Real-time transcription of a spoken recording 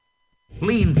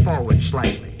Lean forward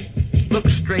slightly. Look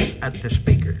straight at the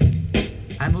speaker.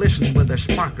 And listen with a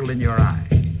sparkle in your eye,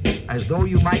 as though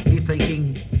you might be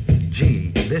thinking, gee,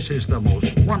 this is the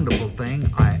most wonderful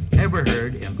thing I ever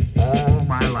heard in all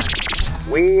my life.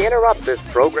 We interrupt this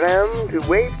program to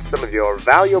waste some of your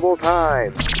valuable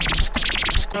time.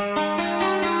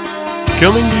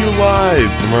 Coming to you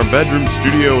live from our bedroom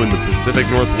studio in the Pacific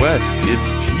Northwest,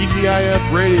 it's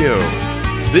TGIF Radio.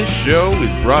 This show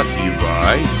is brought to you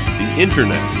by the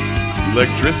Internet,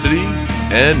 electricity,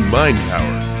 and mind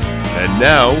power. And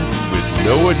now, with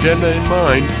no agenda in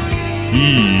mind,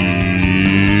 here's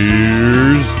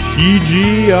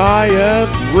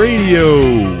TGIF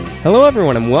Radio. Hello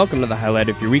everyone and welcome to the highlight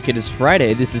of your week. It is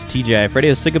Friday. This is TGIF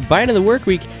Radio. Say goodbye to the work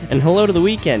week and hello to the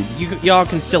weekend. Y'all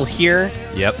can still hear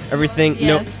everything.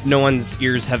 Yes. No one's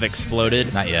ears have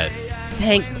exploded. Not yet.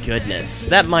 Thank goodness.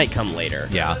 That might come later.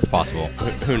 Yeah, it's possible.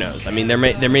 Who knows? I mean, there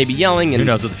may be yelling and Who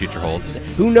knows what the future holds?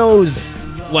 Who knows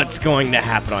what's going to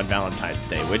happen on Valentine's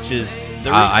Day, which is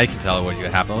I can tell what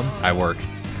happened. I work.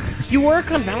 You work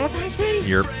on Valentine's Day?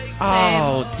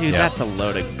 Oh, dude, Yeah. that's a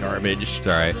load of garbage. It's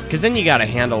alright. Because then you got to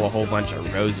handle a whole bunch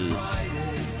of roses.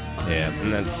 Yeah.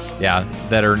 And that's... Yeah,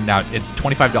 that are now, it's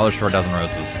 $25 for a dozen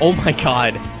roses. Oh my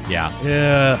god. Yeah.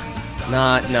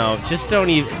 No, just don't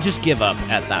even, just give up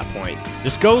at that point.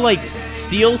 Just go,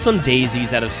 steal some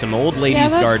daisies out of some old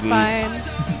lady's garden. Fine.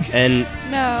 And,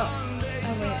 No.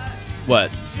 Oh, wait. what?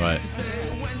 What?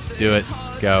 Do it.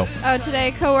 Go. Oh, today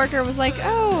a coworker was like,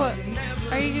 "Oh,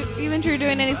 are you even sure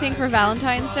doing anything for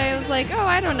Valentine's Day?" I was like, "Oh,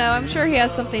 I don't know. I'm sure he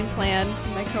has something planned."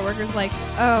 And my coworker's like,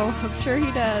 "Oh, I'm sure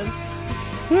he does."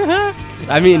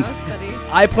 I mean, That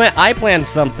was funny. I planned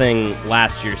something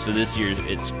last year, so this year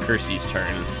it's Kirsty's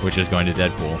turn. Which is going to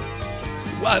Deadpool.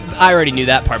 Well, I already knew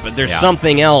that part, but there's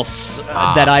something else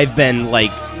that I've been,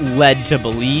 led to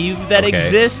believe that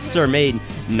exists or may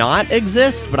not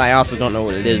exist, but I also don't know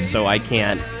what it is, so I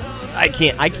can't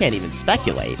even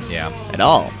speculate at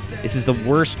all. This is the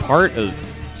worst part of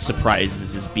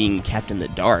surprises, is being kept in the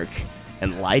dark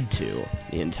and lied to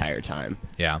the entire time.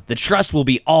 Yeah. The trust will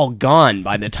be all gone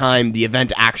by the time the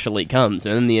event actually comes,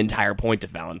 and then the entire point of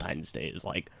Valentine's Day is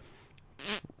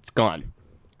it's gone.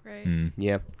 Right.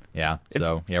 Yeah. Yeah.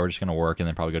 So, we're just going to work and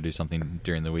then probably go do something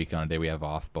during the week on a day we have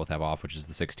off. Both have off, which is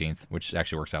the 16th, which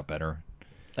actually works out better.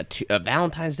 A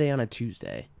Valentine's Day on a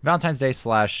Tuesday. Valentine's Day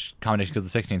 / combination, because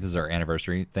the 16th is our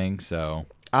anniversary thing, so...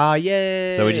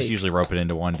 Yay! So we just usually rope it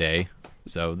into one day.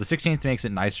 So the 16th makes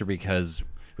it nicer because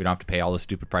we don't have to pay all the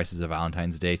stupid prices of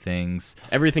Valentine's Day things.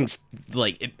 Everything's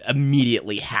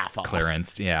immediately half off.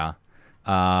 Clearanced, yeah.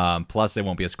 Plus they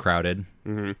won't be as crowded.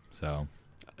 Mm-hmm.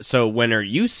 So when are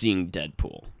you seeing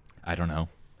Deadpool? I don't know.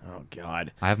 Oh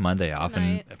God! I have Monday off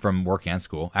and Tonight. from work and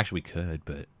school. Actually, we could,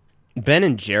 but Ben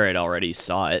and Jared already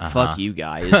saw it. Fuck you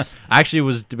guys. I actually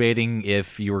was debating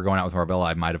if you were going out with Marbella,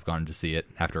 I might have gone to see it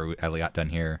after I got done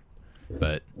here.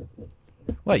 But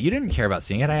what? You didn't care about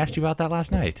seeing it? I asked you about that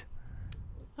last night.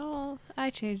 Oh, I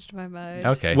changed my mind.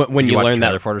 Okay. When Did you watch learned that-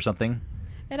 trailer for it or something?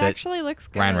 It that actually looks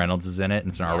good. Ryan Reynolds is in it, and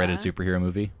it's an R-rated Yeah. superhero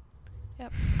movie.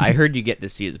 Yep. I heard you get to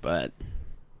see his butt.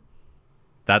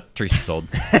 That Teresa sold.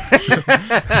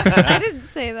 I didn't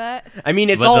say that. I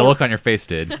mean, it's But the all look on your face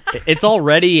did. it's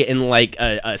already in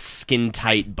a skin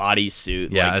tight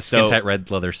bodysuit. Yeah, a so- skin-tight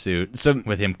red leather suit So-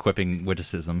 with him quipping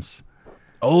witticisms.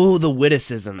 Oh, the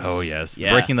witticisms. Oh, yes.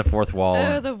 Yeah. Breaking the fourth wall.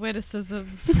 Oh, the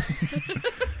witticisms.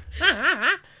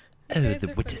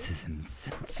 the witticisms.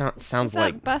 Sounds Was that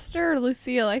like Buster or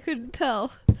Lucille? I couldn't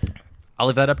tell. I'll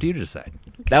leave that up to you to decide.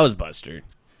 that was Buster.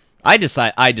 I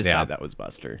decide Yeah. that was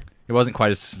Buster. It wasn't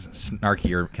quite as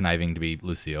snarky or conniving to be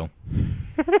Lucille.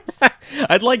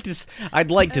 I'd like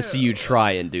to see you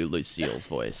try and do Lucille's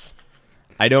voice.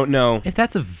 I don't know. If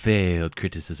that's a veiled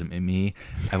criticism in me,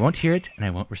 I won't hear it and I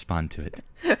won't respond to it.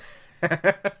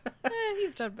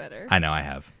 You've done better. I know I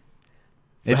have.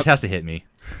 It just has to hit me.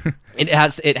 It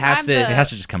has I'm to the- It has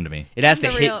to just come to me. it has to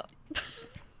The hit. real-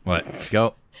 What?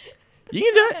 Go. You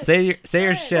can do it. Say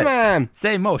your shit. Come on.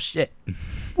 Say more shit.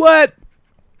 What?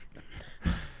 I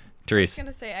was Therese.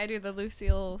 gonna say I do the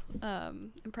Lucille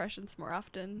impressions more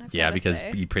often. I've Yeah, gotta because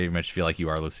say. you pretty much feel like you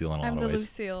are Lucille in a I'm lot the of ways.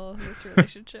 Lucille in this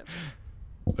relationship.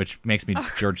 Which makes me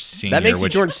George Sr., That makes you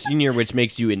which, George Senior, which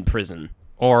makes you in prison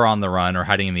or on the run, or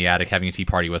hiding in the attic having a tea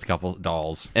party with a couple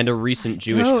dolls. and a recent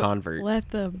Jewish convert. Let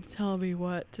them tell me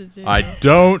what to do. I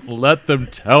don't let them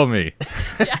tell me.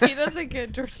 Yeah, he does a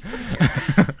good George Senior.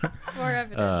 More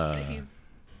evidence that he's.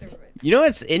 Never mind. You know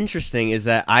what's interesting is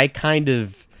that I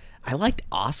liked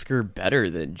Oscar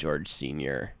better than George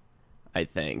Senior. I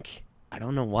think I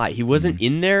don't know why. He wasn't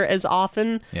in there as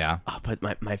often. Yeah.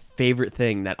 But my favorite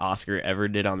thing that Oscar ever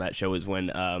did on that show was when,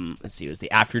 it was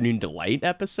the Afternoon Delight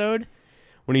episode.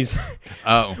 When he's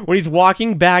when he's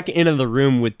walking back into the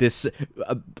room with this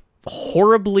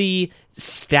horribly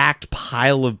stacked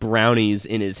pile of brownies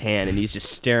in his hand, and he's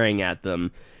just staring at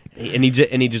them, and he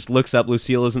just looks up.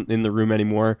 Lucille isn't in the room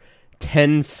anymore.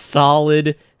 10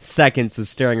 solid seconds of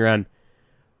staring around.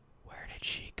 Where did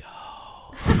she go?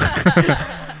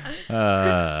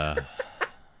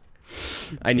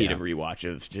 I need a rewatch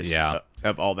of just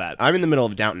of all that. I'm in the middle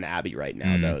of Downton Abbey right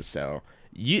now, though. So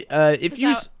Is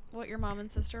that what your mom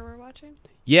and sister were watching?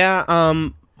 Yeah.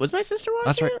 Was my sister watching?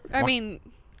 That's right. it? I mean,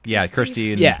 Yeah,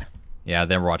 Kirsty. And, yeah,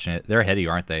 they're watching it. They're ahead of you,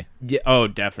 aren't they? Yeah. Oh,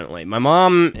 definitely. My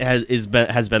mom has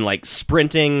been like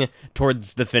sprinting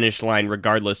towards the finish line,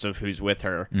 regardless of who's with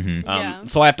her. Mm-hmm.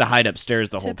 So I have to hide upstairs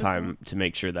the whole Typical. time to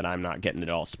make sure that I'm not getting it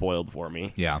all spoiled for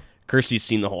me. Yeah. Kirsty's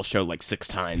seen the whole show like 6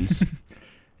 times.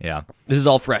 Yeah. This is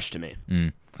all fresh to me.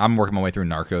 I'm working my way through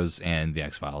Narcos and The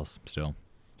X-Files still.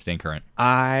 Staying current.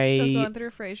 still going through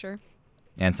Frasier.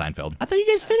 And Seinfeld. I thought you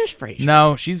guys finished Frasier.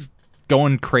 No, she's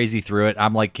going crazy through it.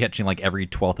 I'm like catching like every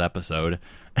 12th episode.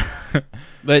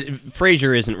 But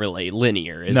Frasier isn't really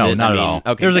linear, is it? No, not I at mean, all.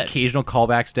 Okay, There's good. occasional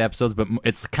callbacks to episodes, but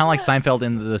it's kind of like Seinfeld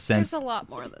in the sense. There's a lot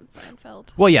more than Seinfeld.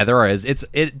 Well, yeah, there is.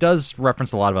 It does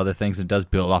reference a lot of other things. It does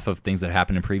build off of things that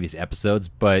happened in previous episodes,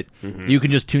 but you can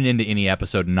just tune into any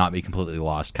episode and not be completely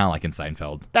lost, kind of like in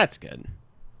Seinfeld. That's good.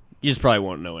 You just probably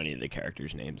won't know any of the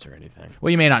characters' names or anything. Well,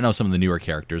 you may not know some of the newer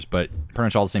characters, but pretty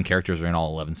much all the same characters are in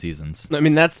all 11 seasons. I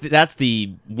mean, that's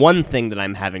the one thing that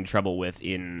I'm having trouble with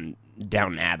in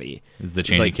Downton Abbey. Is the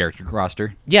changing character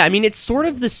roster? Yeah, I mean, it's sort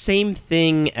of the same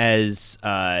thing as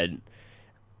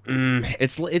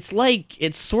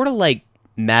it's sort of like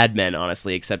Mad Men,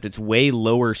 honestly, except it's way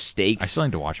lower stakes. I still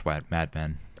need to watch Mad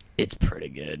Men. It's pretty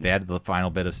good. They had the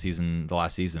final bit of the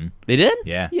last season. They did?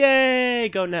 Yeah. Yay!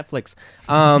 Go Netflix.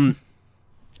 Downton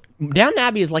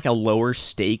Abbey is like a lower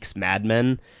stakes Mad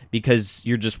Men because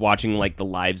you're just watching like the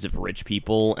lives of rich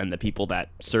people and the people that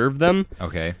serve them.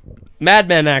 Okay. Mad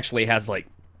Men actually has like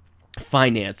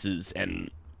finances and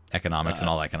Economics and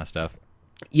all that kind of stuff.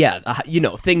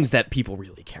 things that people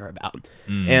really care about.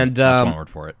 And That's one word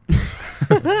for it.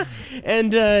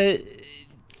 and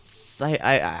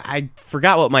I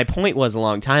forgot what my point was a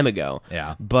long time ago.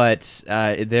 Yeah. But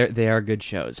they are good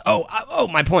shows. Oh,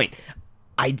 my point.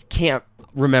 I can't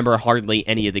remember hardly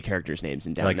any of the characters' names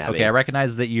in Downton Abbey. Okay, I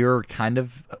recognize that you're kind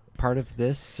of part of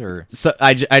this, or So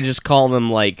I just call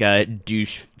them like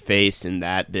douche face and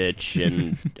that bitch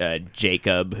and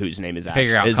Jacob, whose name is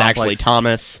actually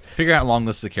Thomas. Figuring out a long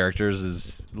list of characters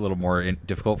is a little more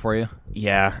difficult for you.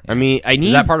 Yeah, I mean,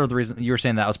 Is that part of the reason you were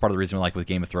saying that was part of the reason, like with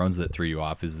Game of Thrones, that threw you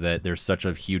off? Is that there's such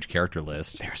a huge character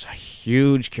list? There's a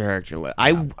huge character list.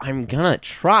 I'm gonna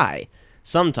try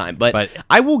sometime, but But-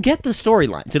 I will get the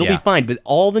storylines. It'll Yeah. be fine, but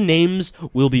all the names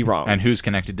will be wrong. And who's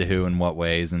connected to who in what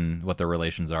ways and what their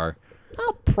relations are.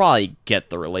 I'll probably get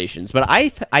the relations, but I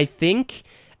think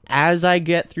as I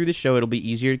get through the show, it'll be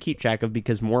easier to keep track of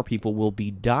because more people will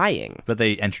be dying. But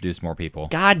they introduce more people.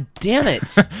 God damn it!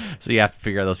 So you have to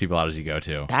figure those people out as you go,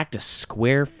 too. Back to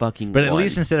square fucking But at one.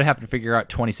 least instead of having to figure out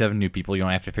 27 new people, you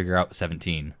only have to figure out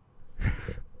 17.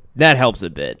 That helps a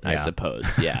bit, I Yeah.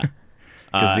 suppose. Yeah.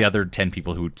 Because the other 10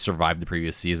 people who survived the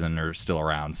previous season are still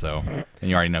around, so and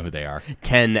you already know who they are.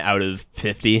 10 out of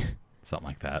 50. Something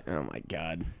like that. Oh my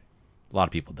god. A lot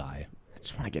of people die. I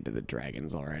just want to get to the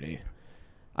dragons already.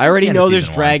 I already the end of know there's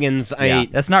season one. dragons. Yeah,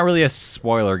 that's not really a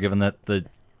spoiler, given that the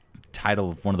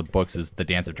title of one of the books is The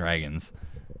Dance of Dragons.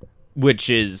 Which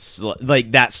is,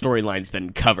 like, that storyline's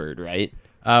been covered, right?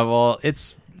 Well,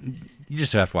 you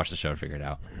just have to watch the show to figure it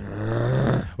out.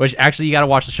 Which, actually, you got to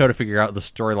watch the show to figure out the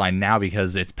storyline now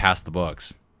because it's past the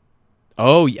books.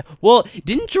 Oh, yeah. Well,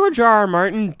 didn't George R.R.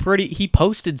 Martin he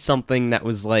posted something that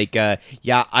was like,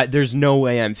 there's no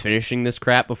way I'm finishing this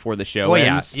crap before the show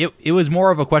ends? Yeah, it was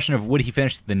more of a question of would he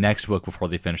finish the next book before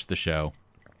they finished the show?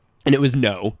 And it was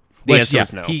no. The Which, answer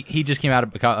was no. He just came out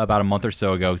about a month or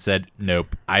so ago, said,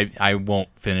 nope, I won't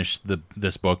finish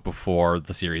this book before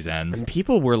the series ends. And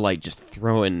people were, like, just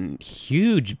throwing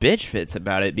huge bitch fits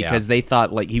about it because they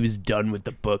thought, like, he was done with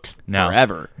the books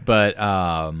forever.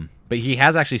 But he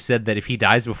has actually said that if he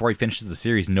dies before he finishes the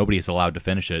series, nobody is allowed to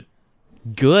finish it.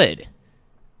 Good.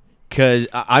 Because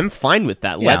I'm fine with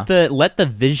that. Yeah. Let the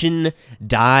vision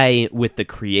die with the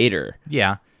creator.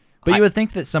 Yeah. But you would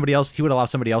think that he would allow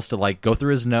somebody else to like go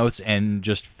through his notes and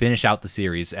just finish out the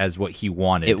series as what he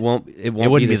wanted. It wouldn't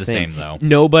be the same though.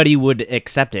 Nobody would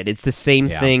accept it. It's the same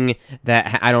thing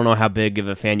that I don't know how big of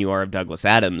a fan you are of Douglas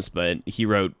Adams, but he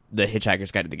wrote the Hitchhiker's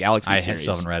Guide to the Galaxy series. I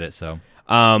still haven't read it, so.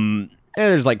 And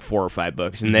there's like 4 or 5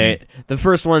 books, and the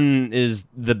first one is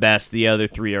the best. The other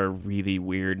 3 are really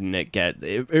weird, and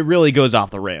it really goes off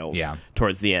the rails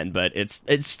towards the end. But it's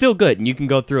still good, and you can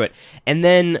go through it. And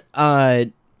then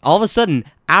all of a sudden,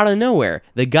 out of nowhere,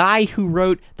 the guy who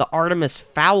wrote the Artemis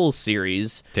Fowl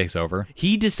series takes over.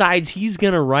 He decides he's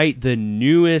gonna write the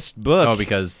newest book. Oh,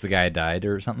 because the guy died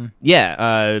or something?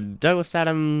 Yeah, Douglas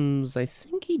Adams. I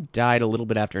think he died a little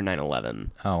bit after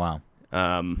 9/11. Oh wow.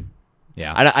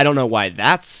 Yeah, I don't know why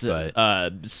that's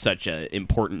such an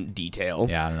important detail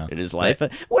I don't know. in his life.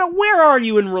 Well, where are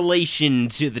you in relation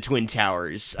to the Twin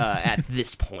Towers at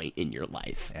this point in your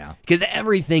life? Yeah. Because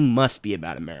everything must be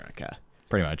about America.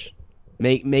 Pretty much.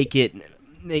 Make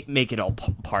it all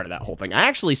part of that whole thing. I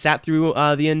actually sat through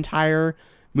the entire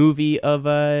movie of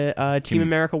Team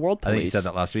America World Police. I think you said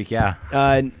that last week, yeah.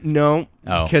 No,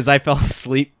 because I fell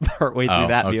asleep partway through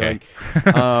that okay.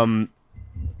 viewing.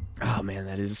 Oh man,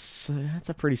 that's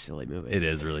a pretty silly movie. It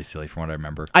is really silly from what I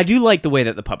remember. I do like the way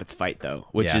that the puppets fight though,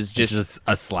 which is just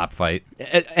a slap fight.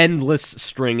 Endless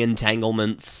string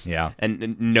entanglements. Yeah.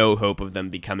 And no hope of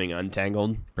them becoming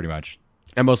untangled. Pretty much.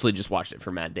 I mostly just watched it for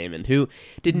Matt Damon, who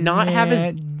did not have his...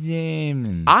 Matt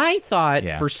Damon. I thought,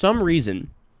 for some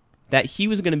reason, that he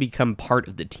was going to become part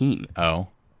of the team. Oh.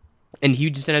 And he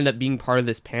just ended up being part of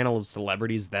this panel of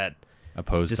celebrities that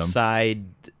decide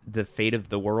the fate of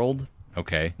the world.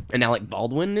 Okay. And Alec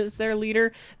Baldwin is their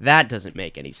leader? That doesn't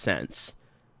make any sense.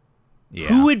 Yeah.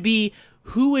 Who would be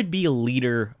a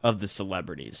leader of the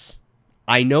celebrities?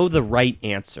 I know the right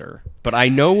answer, but I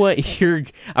want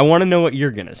to know what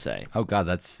you're going to say. Oh god,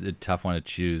 that's a tough one to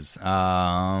choose.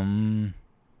 I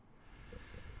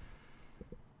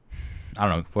don't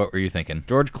know. What were you thinking?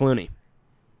 George Clooney.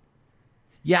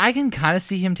 Yeah, I can kind of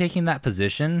see him taking that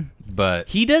position, but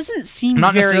he doesn't seem I'm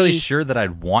not necessarily sure that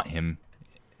I'd want him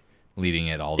leading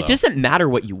it all, though. It doesn't matter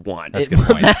what you want. That's a good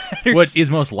point. What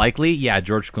is most likely? Yeah,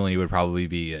 George Clooney would probably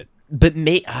be it. But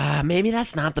maybe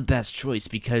that's not the best choice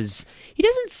because he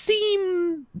doesn't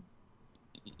seem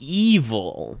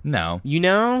evil. No. You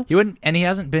know? He wouldn't, and he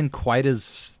hasn't been quite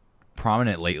as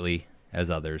prominent lately as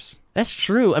others. That's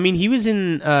true. I mean, he was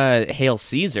in Hail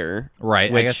Caesar. Right,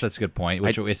 I guess that's a good point,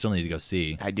 which we still need to go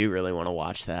see. I do really want to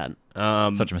watch that.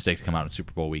 Such a mistake to come out on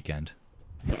Super Bowl weekend.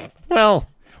 Well,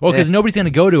 because nobody's going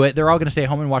to go to it. They're all going to stay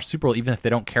home and watch Super Bowl, even if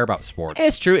they don't care about sports.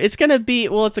 It's true. It's going to be,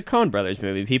 it's a Coen Brothers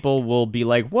movie. People will be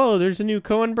like, whoa, there's a new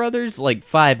Coen Brothers, like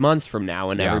 5 months from now,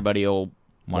 and everybody will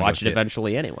watch it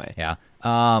eventually anyway. Yeah.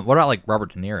 What about, like,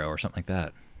 Robert De Niro or something like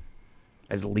that?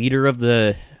 As leader of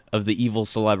the evil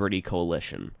celebrity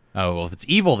coalition. Oh, well, if it's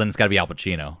evil, then it's got to be Al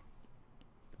Pacino.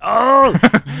 Oh,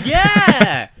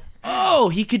 yeah! Oh,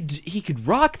 he could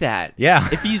rock that. Yeah.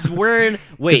 If he's wearing...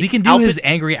 Wait, because he can do his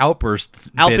angry outbursts.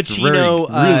 Al Pacino...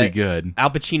 really good.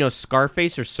 Al Pacino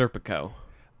Scarface or Serpico?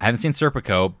 I haven't seen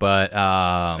Serpico,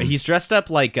 but... he's dressed up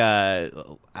like... I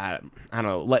don't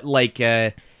know. Like...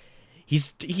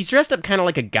 He's dressed up kind of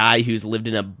like a guy who's lived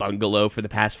in a bungalow for the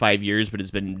past 5 years, but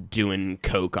has been doing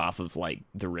coke off of, like,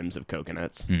 the rims of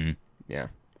coconuts. Mm-hmm. Yeah.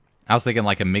 I was thinking,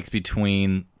 like, a mix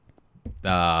between...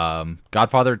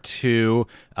 Godfather 2,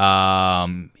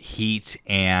 Heat,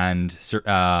 and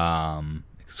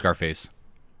Scarface.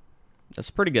 That's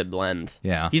a pretty good blend.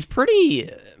 Yeah. He's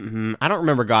pretty... I don't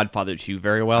remember Godfather 2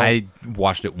 very well. I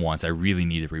watched it once. I really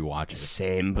need to rewatch it.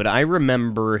 Same, but I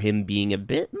remember him being a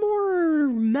bit more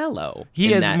mellow.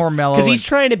 He is more mellow. Because he's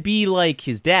trying to be like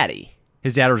his daddy.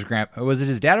 His dad was grandpa. Was it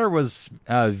his dad or was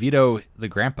Vito the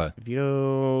grandpa?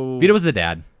 Vito was the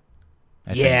dad.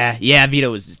 Yeah,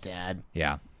 Vito was his dad.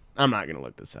 Yeah. I'm not going to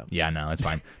look this up. Yeah, no, it's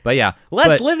fine. But yeah.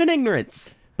 Let's live in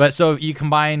ignorance. But so you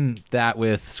combine that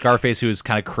with Scarface, who is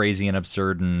kind of crazy and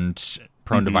absurd and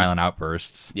prone to violent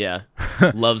outbursts. Yeah.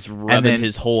 Loves rubbing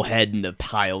his whole head into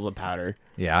piles of powder.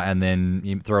 Yeah, and then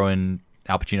you throw in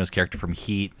Al Pacino's character from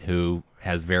Heat, who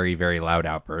has very, very loud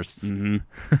outbursts.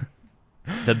 Mm-hmm.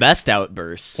 The best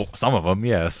outbursts. Well, some of them,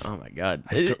 yes. Oh my god.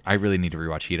 I really need to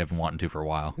rewatch Heat. I've been wanting to for a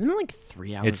while. Isn't it like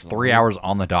 3 hours? It's 3 hours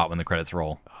on the dot when the credits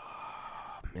roll.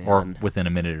 Oh, man. Or within a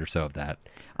minute or so of that.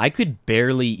 I could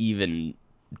barely even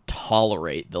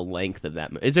tolerate the length of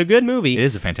that movie. It's a good movie. It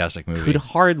is a fantastic movie. Could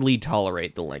hardly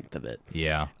tolerate the length of it.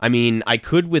 Yeah. I mean, I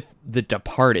could with The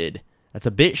Departed. That's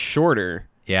a bit shorter.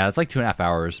 Yeah, it's like 2.5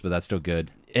 hours, but that's still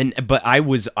good. But I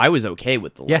was okay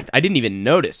with the length. Yeah. I didn't even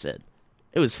notice it.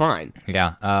 It was fine.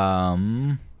 Yeah.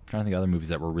 Trying to think of other movies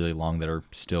that were really long that are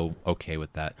still okay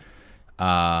with that.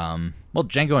 Well,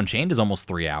 Django Unchained is almost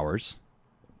 3 hours.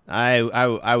 I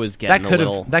was getting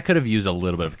that could have used a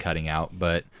little bit of cutting out,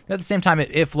 but at the same time,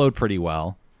 it flowed pretty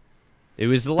well. It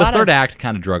was the third act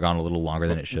kind of drug on a little longer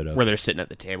than it should have. Where they're sitting at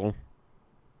the table.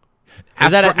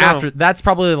 After that's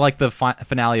probably like the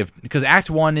finale of, because Act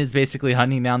 1 is basically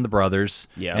hunting down the brothers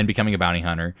and becoming a bounty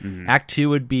hunter. Mm-hmm. Act 2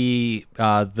 would be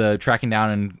the tracking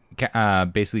down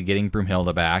and basically getting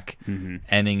Broomhilda back,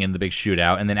 ending in the big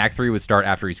shootout, and then Act 3 would start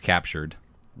after he's captured.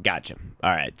 Gotcha.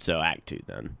 All right, so Act 2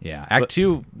 then. Yeah, Act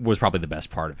 2 was probably the best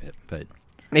part of it, but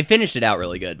they finished it out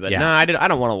really good. But no, I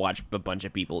don't want to watch a bunch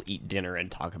of people eat dinner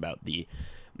and talk about the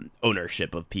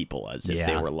ownership of people as if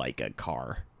they were like a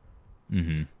car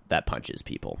that punches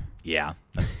people. Yeah,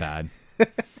 that's bad.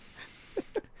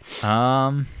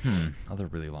 Other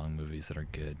really long movies that are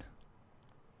good.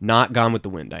 Not Gone with the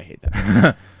Wind. I hate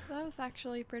that. That was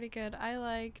actually pretty good. I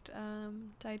liked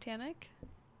Titanic.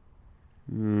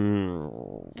 I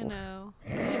know.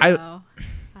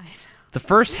 The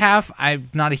first half, I'm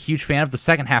not a huge fan of. The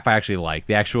second half, I actually like.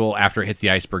 The actual after it hits the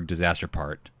iceberg disaster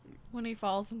part. When he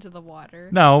falls into the water.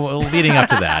 No, leading up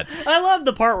to that. I love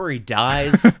the part where he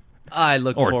dies. I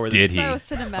look forward to did he?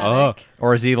 So cinematic.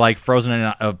 Or is he like frozen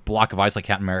in a block of ice like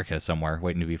Captain America somewhere,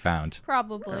 waiting to be found?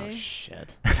 Probably. Oh, shit.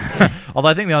 Although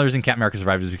I think the only reason Captain America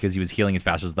survived is because he was healing as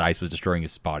fast as the ice was destroying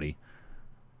his body.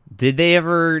 Did they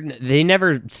ever... They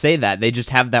never say that. They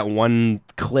just have that one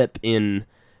clip in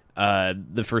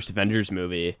the first Avengers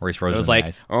movie. Where he's frozen it was in like,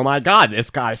 ice. oh my god,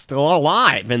 this guy's still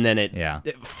alive. And then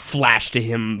it flashed to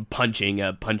him punching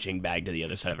a punching bag to the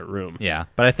other side of a room. Yeah,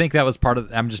 but I think that was part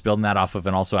of... I'm just building that off of,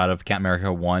 and also out of Captain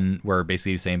America 1, where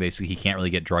basically he's saying he can't really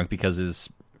get drunk because his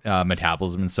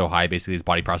metabolism is so high. Basically, his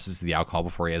body processes the alcohol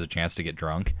before he has a chance to get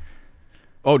drunk.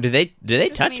 Oh, did they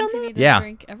touch on that? that? Yeah.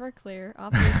 Drink Everclear,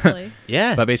 obviously.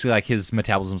 Yeah. But basically, like, his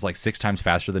metabolism's like 6 times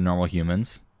faster than normal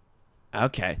humans.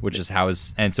 Okay. Which is how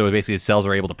and so basically his cells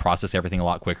are able to process everything a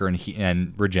lot quicker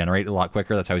and regenerate a lot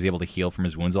quicker. That's how he's able to heal from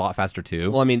his wounds a lot faster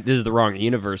too. Well, I mean, this is the wrong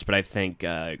universe, but I think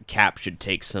Cap should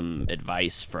take some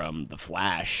advice from the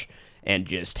Flash and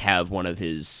just have one of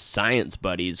his science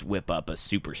buddies whip up a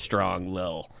super strong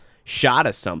little shot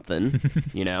of something,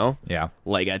 you know? Yeah.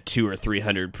 Like a 200 or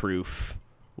 300 proof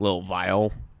little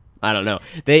vial. I don't know.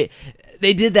 They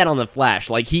did that on the Flash.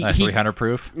 Like he 300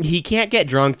 proof. He can't get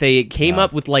drunk. They came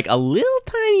up with like a little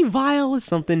tiny vial of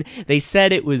something. They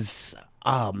said it was.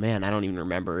 Oh man, I don't even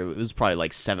remember. It was probably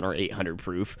like 700 or 800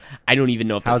 proof. I don't even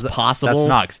know if that's possible. That's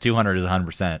not, because 200 is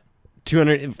 100%.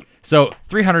 200. So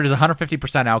 300 is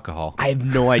 150% alcohol. I have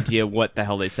no idea what the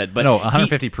hell they said, but no,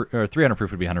 150 or 300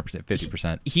 proof would be 100%,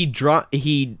 50%. He drank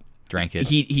it.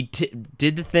 He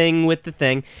did the thing with the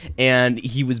thing, and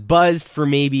he was buzzed for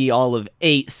maybe all of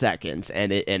 8 seconds,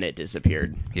 and it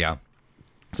disappeared. Yeah.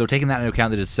 So taking that into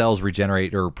account that his cells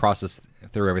regenerate or process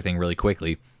through everything really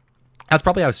quickly, that's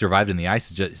probably how he survived in the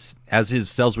ice. Just as his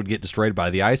cells would get destroyed by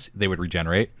the ice, they would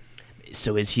regenerate.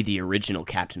 So is he the original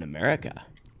Captain America?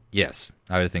 Yes,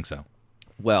 I would think so.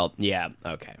 Well, yeah,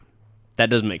 okay. That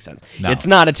doesn't make sense. No. It's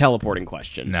not a teleporting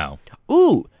question. No.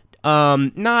 Ooh,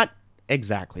 not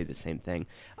exactly the same thing.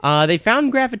 They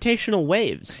found gravitational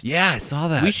waves. Yeah, I saw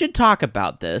that. We should talk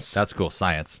about this. That's cool.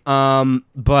 Science. But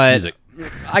music.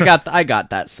 I got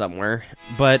that somewhere.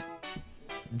 But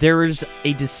there is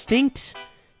a distinct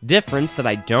difference that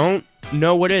I don't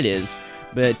know what it is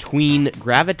between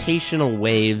gravitational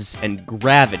waves and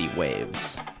gravity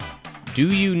waves. Do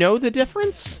you know the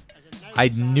difference? I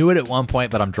knew it at one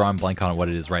point, but I'm drawing blank on what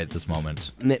it is right at this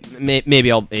moment. Maybe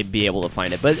I'll be able to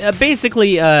find it. But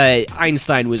basically,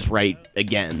 Einstein was right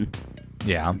again.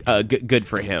 Yeah. Good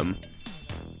for him,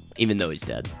 even though he's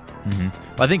dead. Mm-hmm.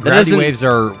 Well, I think gravity waves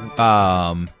are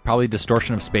probably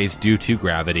distortion of space due to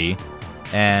gravity.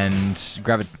 And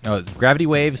gravity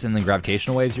waves and then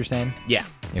gravitational waves, you're saying? Yeah.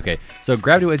 Okay. So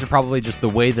gravity waves are probably just the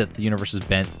way that the universe is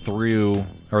bent through,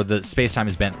 or the space-time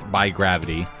is bent by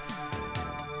gravity.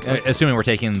 Assuming we're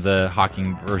taking the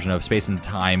Hawking version of space and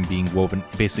time being woven,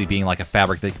 basically being like a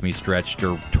fabric that can be stretched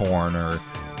or torn or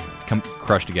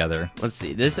crushed together. Let's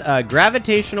see. This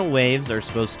gravitational waves are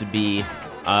supposed to be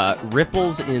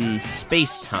ripples in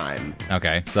space-time.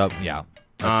 Okay. So, yeah.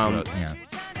 Yeah.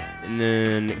 And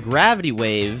then gravity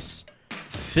waves,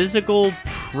 physical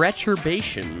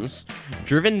perturbations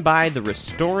driven by the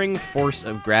restoring force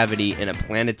of gravity in a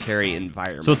planetary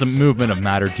environment. So it's a movement of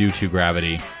matter due to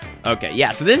gravity. Okay, yeah.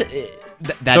 So this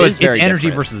it's energy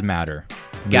different. Versus matter.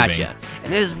 Gotcha.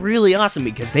 And it is really awesome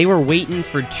because they were waiting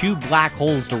for 2 black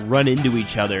holes to run into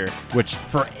each other, which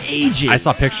for ages. I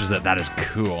saw pictures of that is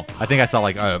cool. I think I saw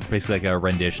basically like a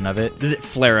rendition of it. Does it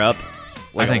flare up?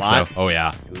 I think so. Oh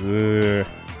yeah.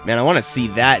 Man, I want to see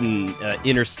that in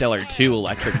Interstellar 2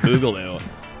 Electric Boogaloo.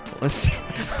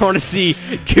 I want to see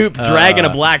Coop dragging a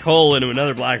black hole into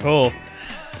another black hole.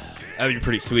 That would be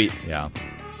pretty sweet. Yeah.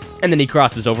 And then he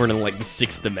crosses over into like the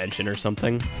 6th dimension or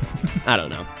something. I don't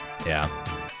know. Yeah.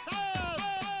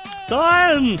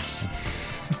 Science!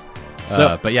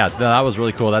 But yeah, that was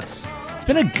really cool. It's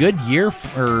been a good year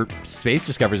for space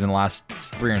discoveries in the last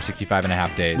 365 and a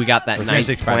half days. We got that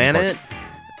ninth planet.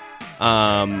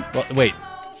 Well, wait.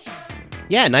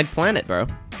 Yeah, ninth planet, bro.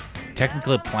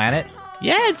 Technically a planet?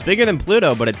 Yeah, it's bigger than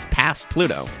Pluto, but it's past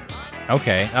Pluto.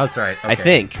 Okay, that's right. Okay. I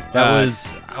think. That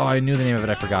was... Oh, I knew the name of it.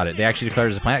 I forgot it. They actually declared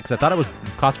it as a planet because I thought it was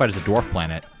classified as a dwarf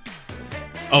planet.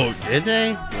 Oh, did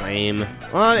they? Lame.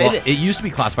 Well, it used to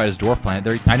be classified as dwarf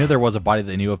planet. I knew there was a body that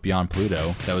they knew of beyond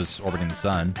Pluto that was orbiting the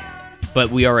sun. But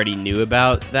we already knew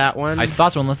about that one? I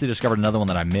thought so, unless they discovered another one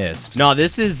that I missed. No,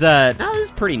 this is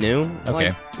pretty new. Okay.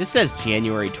 Like, this says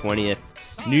January 20th.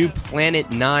 New Planet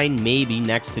 9 maybe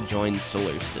next to join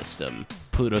solar system.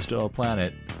 Pluto's still a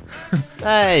planet.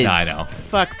 Hey, No, I know.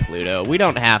 Fuck Pluto. We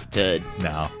don't have to...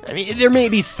 No. I mean, there may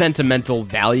be sentimental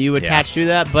value attached to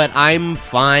that, but I'm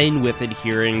fine with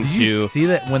adhering Did to... you see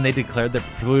that when they declared that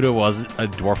Pluto was a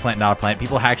dwarf planet, not a planet,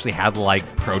 people actually had,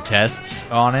 like, protests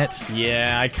on it?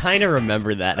 Yeah, I kind of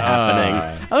remember that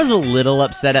happening. I was a little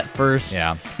upset at first.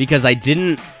 Yeah. Because I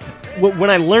didn't... When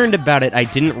I learned about it, I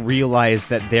didn't realize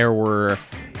that there were...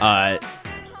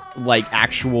 like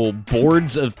actual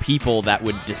boards of people that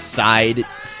would decide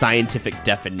scientific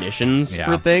definitions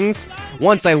for things.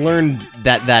 Once I learned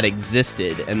that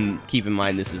existed, and keep in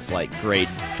mind this is like grade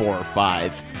 4 or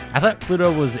 5. I thought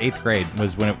Pluto was 8th grade,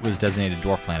 was when it was designated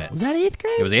dwarf planet. Was that 8th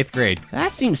grade? It was 8th grade.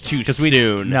 That seems too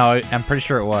soon. No, I'm pretty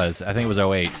sure it was. I think it was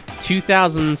 08.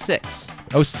 2006.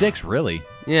 06, really?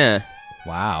 Yeah.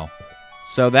 Wow.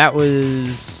 So that would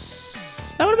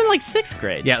have been like 6th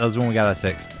grade. Yeah, that was when we got out of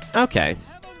 6th. Okay.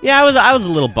 Yeah, I was a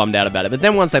little bummed out about it, but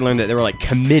then once I learned that there were like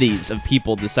committees of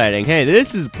people deciding, hey,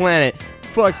 this is a planet,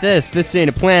 fuck this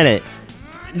ain't a planet,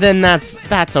 then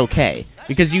that's okay.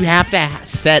 Because you have to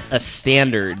set a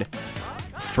standard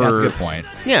for... That's a good point.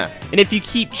 Yeah, and if you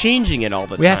keep changing it all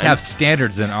the time... We have to have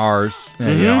standards in ours, you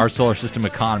know, our solar system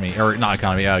economy, or not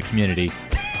economy, community.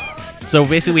 So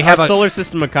basically we have a solar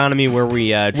system economy where we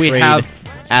trade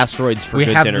asteroids for goods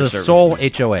and services. We have the Soul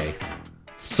HOA.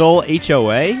 Soul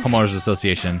HOA? Homeowners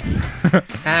Association.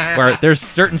 Where there's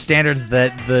certain standards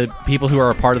that the people who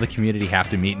are a part of the community have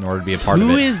to meet in order to be a part of it.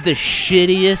 Who is the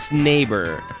shittiest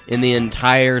neighbor in the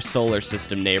entire solar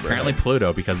system neighborhood? Apparently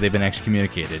Pluto, because they've been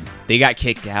excommunicated. They got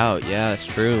kicked out, yeah, that's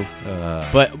true.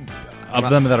 But of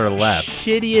them that are left.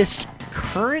 Shittiest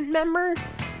current member?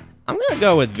 I'm going to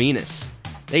go with Venus.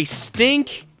 They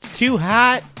stink. It's too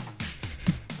hot.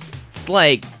 It's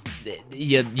like...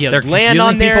 You They're land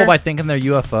on there. People by thinking they're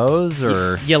UFOs,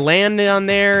 or you land on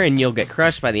there and you'll get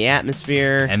crushed by the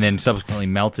atmosphere, and then subsequently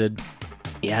melted.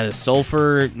 Yeah, the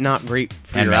sulfur not great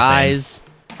for your eyes.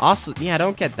 Also, yeah,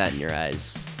 don't get that in your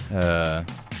eyes.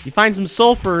 You find some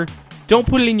sulfur, don't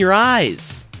put it in your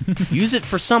eyes. Use it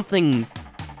for something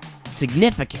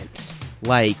significant,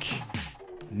 like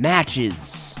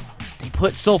matches. They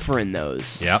put sulfur in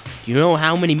those. Yep. Do you know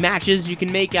how many matches you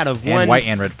can make out of one? White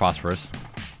and red phosphorus.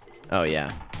 Oh,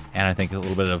 yeah. And I think a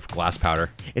little bit of glass powder.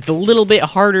 It's a little bit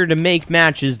harder to make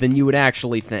matches than you would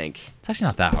actually think. It's actually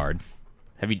not that hard.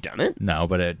 Have you done it? No,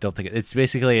 but I don't think it's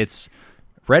basically it's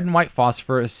red and white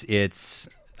phosphorus, it's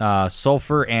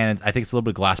sulfur, and I think it's a little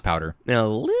bit of glass powder. And a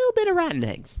little bit of rotten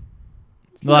eggs.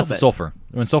 Well, that's the sulfur.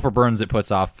 When sulfur burns, it puts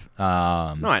off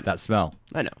that smell.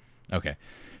 I know. Okay.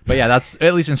 But yeah, that's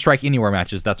at least in Strike Anywhere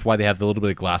matches, that's why they have the little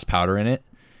bit of glass powder in it.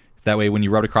 That way, when you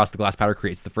rub it across, the glass powder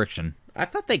creates the friction. I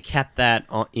thought they kept that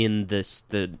in the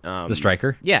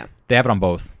Striker? Yeah. They have it on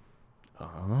both.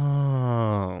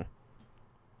 Oh.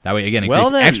 That way, again, it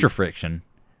creates extra friction.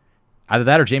 Either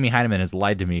that or Jamie Heineman has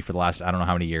lied to me for the last, I don't know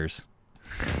how many years.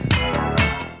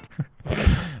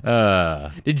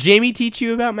 Did Jamie teach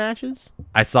you about matches?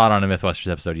 I saw it on a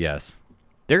Mythbusters episode, yes.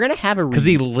 They're going to have a... Because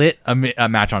he lit a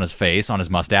match on his face, on his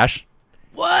mustache.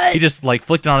 What? He just,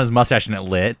 flicked it on his mustache and it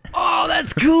lit. Oh,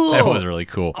 that's cool. That was really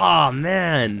cool. Oh,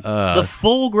 man. The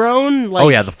full-grown, Oh,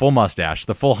 yeah, the full mustache.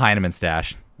 The full Heineman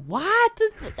stash. What?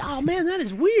 Oh, man, that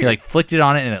is weird. He, flicked it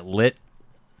on it and it lit.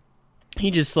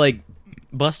 He just,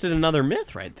 busted another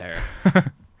myth right there.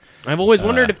 I've always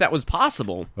wondered if that was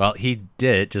possible. Well, he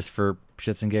did it just for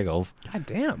shits and giggles. God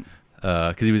damn.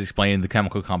 Because he was explaining the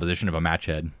chemical composition of a match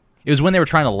head. It was when they were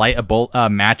trying to light a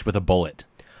match with a bullet.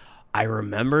 I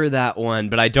remember that one,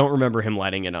 but I don't remember him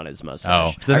lighting it on his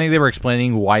mustache. Oh, so I think they were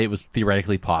explaining why it was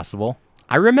theoretically possible.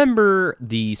 I remember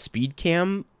the speed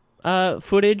cam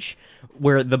footage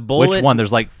where the bullet. Which one?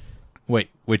 There's like,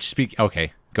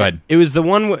 okay, go ahead. It was the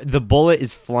one where the bullet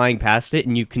is flying past it,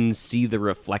 and you can see the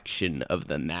reflection of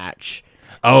the match.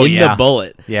 Oh, in yeah. the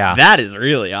bullet. Yeah. That is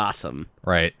really awesome.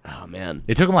 Right. Oh, man.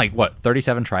 It took them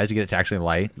 37 tries to get it to actually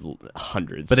light?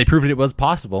 Hundreds. But they proved it was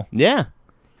possible. Yeah.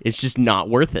 It's just not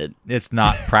worth it. It's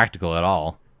not practical at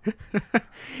all.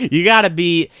 You gotta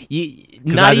be...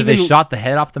 Not even they shot the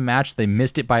head off the match, they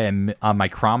missed it by a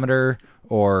micrometer,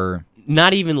 or...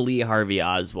 Not even Lee Harvey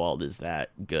Oswald is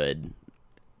that good.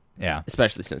 Yeah.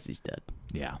 Especially since he's dead.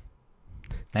 Yeah.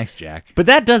 Thanks, Jack. But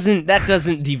that doesn't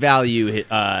devalue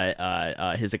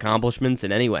his accomplishments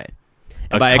in any way.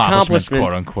 And by accomplishments,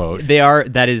 quote unquote,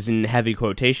 that is in heavy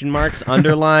quotation marks,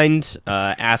 underlined,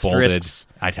 asterisks,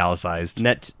 bolded, italicized,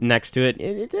 next to it.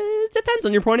 It depends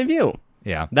on your point of view.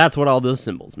 Yeah, that's what all those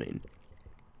symbols mean.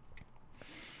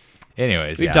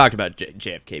 Anyways, we've talked about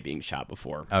JFK being shot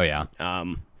before. Oh yeah.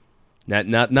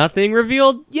 Nothing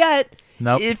revealed yet.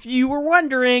 Nope. If you were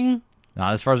wondering.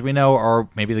 Not as far as we know, or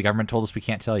maybe the government told us we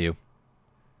can't tell you.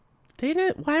 They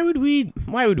didn't. Why would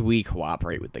we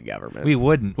cooperate with the government? We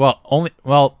wouldn't.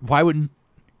 Why wouldn't?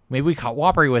 Maybe we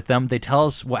cooperate with them. They tell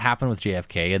us what happened with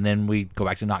JFK, and then we go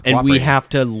back to not cooperating. And we have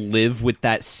to live with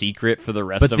that secret for the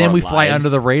rest of our lives. But then we fly under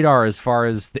the radar as far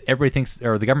as the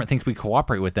government thinks we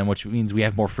cooperate with them, which means we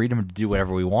have more freedom to do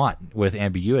whatever we want with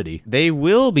ambiguity. They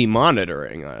will be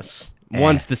monitoring us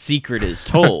once the secret is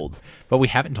told. But we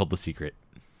haven't told the secret.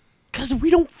 Because we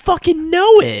don't fucking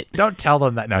know it. Don't tell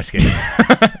them that. No, I'm just kidding.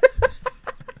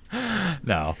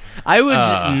 No. I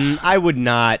would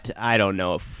not. I don't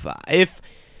know if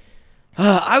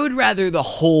I would rather the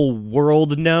whole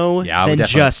world know than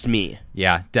just me.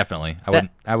 Yeah, definitely.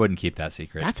 I wouldn't keep that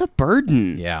secret. That's a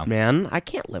burden. Yeah. Man, I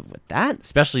can't live with that.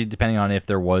 Especially depending on if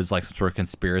there was some sort of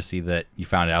conspiracy that you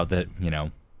found out that,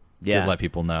 did let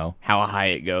people know how high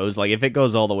it goes. Like if it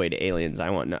goes all the way to aliens,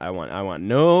 I want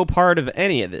no part of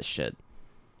any of this shit.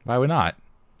 Why would not?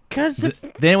 Because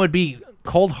then it would be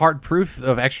cold hard proof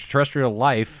of extraterrestrial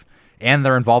life and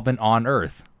their involvement on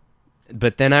Earth.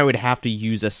 But then I would have to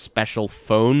use a special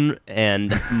phone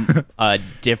and a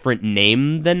different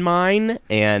name than mine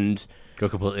and go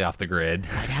completely off the grid.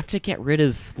 I'd have to get rid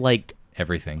of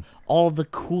everything. All the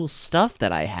cool stuff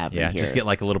that I have in here. Yeah, just get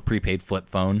a little prepaid flip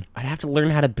phone. I'd have to learn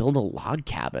how to build a log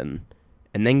cabin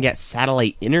and then get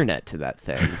satellite internet to that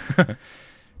thing.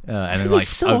 And then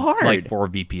so hard. 4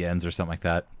 VPNs or something like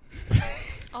that.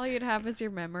 All you'd have is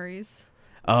your memories.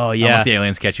 Oh, yeah. Unless the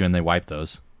aliens catch you and they wipe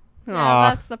those. Yeah,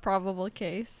 that's the probable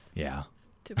case. Yeah.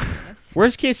 To be honest.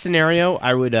 Worst case scenario,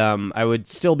 I would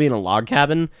still be in a log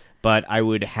cabin, but I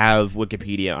would have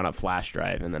Wikipedia on a flash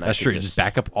drive, and then that's true. Just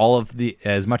back up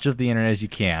as much of the internet as you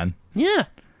can. Yeah.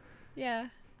 Yeah.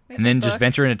 And then just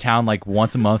venture into town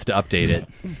once a month to update it.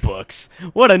 Books.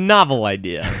 What a novel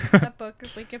idea. A book of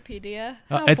Wikipedia.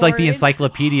 It's like the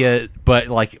encyclopedia, but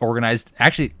organized.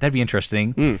 Actually, that'd be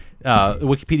interesting.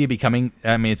 Wikipedia becoming.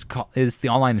 I mean, it's the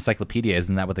online encyclopedia.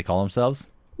 Isn't that what they call themselves?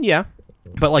 Yeah.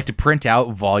 But to print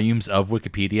out volumes of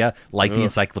Wikipedia, the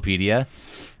encyclopedia.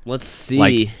 Let's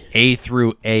see. A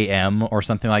through AM or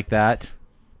something like that.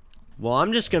 Well,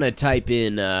 I'm just gonna type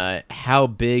in how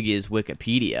big is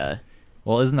Wikipedia.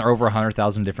 Well, isn't there over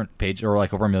 100,000 different pages, or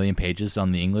over 1 million pages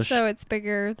on the English? So it's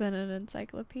bigger than an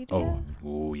encyclopedia?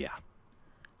 Oh yeah.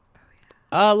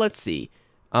 Let's see.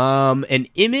 An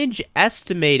image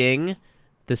estimating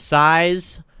the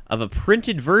size of a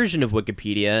printed version of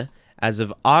Wikipedia as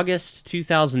of August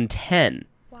 2010.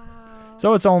 Wow.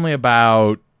 So it's only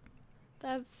about...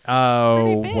 That's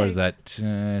pretty big. What is that?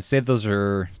 Say those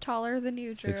are... It's taller than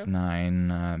you, Drew.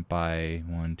 6'9" by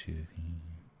 1, 2, 3...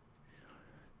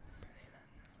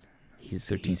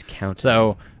 He's counting.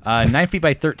 So 9 feet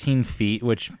by 13 feet,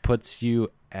 which puts you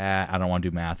at... I don't want to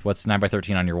do math. What's 9 by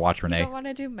 13 on your watch, Renee? You don't want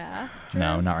to do math, Drew?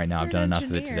 No, not right now. You're I've done enough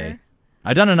engineer. of it today.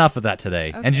 I've done enough of that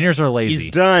today. Okay. Engineers are lazy.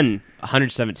 He's done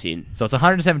 117. So it's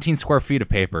 117 square feet of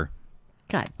paper.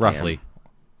 God damn. Roughly.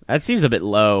 That seems a bit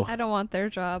low. I don't want their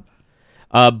job.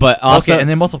 But also... Okay, and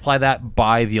then multiply that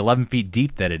by the 11 feet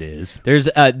deep that it is. There's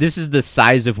this is the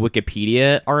size of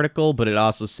Wikipedia article, but it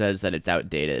also says that it's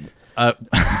outdated.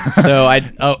 So a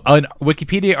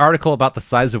Wikipedia article about the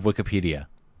size of Wikipedia.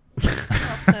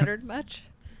 Self-centered much?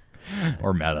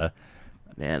 Or meta.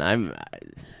 Man,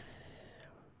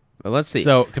 well, let's see.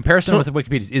 So comparison with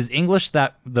Wikipedia, is English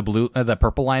the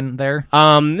purple line there?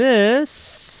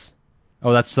 This.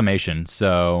 Oh, that's summation.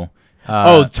 So.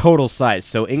 Total size.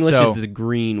 So English is the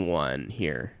green one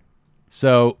here.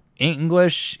 So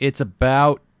English, it's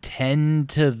about 10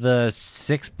 to the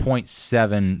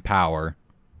 6.7 power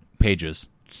pages.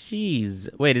 Jeez.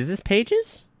 Wait, is this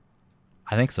pages?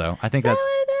 I think so. I think that's...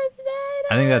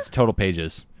 I think that's total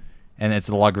pages. And it's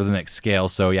a logarithmic scale,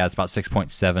 so yeah, it's about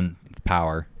 6.7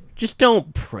 power. Just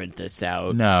don't print this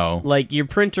out. No. Like, your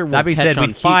printer will That being catch said, on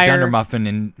we'd keep fire.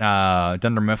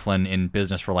 Dunder Mifflin in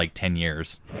business for like 10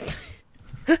 years.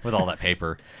 With all that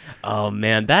paper. Oh,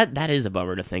 man, that is a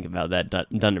bummer to think about. That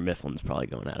Dunder Mifflin's probably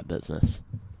going out of business.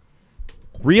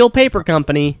 Real paper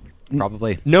company.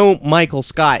 Probably. No Michael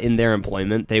Scott in their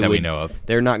employment. That we know of.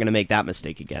 They're not going to make that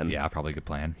mistake again. Yeah, probably a good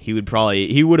plan. He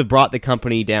would have brought the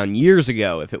company down years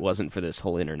ago if it wasn't for this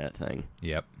whole internet thing.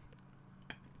 Yep.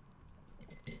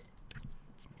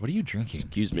 What are you drinking?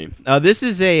 Excuse me. This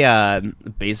is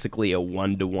basically a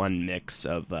 1-to-1 mix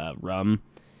of rum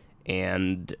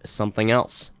and something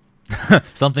else.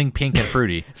 Something pink and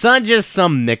fruity. It's not just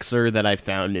some mixer that I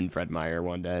found in Fred Meyer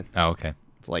one day. Oh, okay.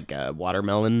 It's like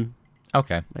watermelon,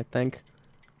 Okay. I think.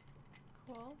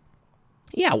 Cool.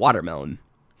 Yeah, watermelon.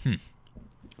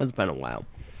 It's been a while.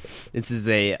 This is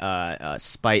a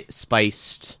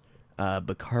spiced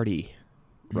Bacardi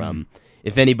rum.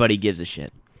 If anybody gives a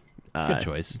shit. Good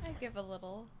choice. I give a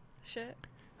little shit.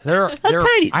 I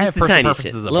tiny- have just a personal tiny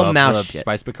preferences shit. Little above mouse the shit.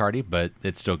 Spice Bacardi, but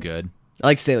it's still good. I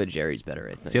like Sailor Jerry's better,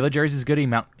 I think. Sailor Jerry's is good.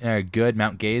 Good.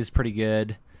 Mount Gay is pretty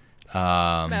good.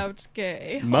 Mount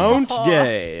Gay. Mount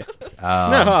Gay.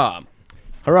 Hurrah.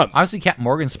 Honestly, Captain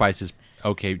Morgan Spice is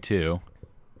okay too.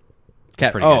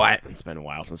 Cat- pretty oh, good. it's been a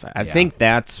while since I Yeah. think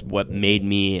that's what made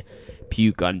me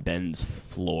puke on Ben's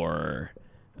floor.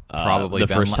 Probably the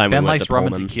Ben first time Ben we went likes to rum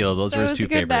and Pullman. tequila. Those So are it his was two a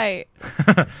good favorites.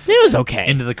 night. It was okay.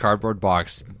 Into the cardboard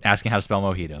box, asking how to spell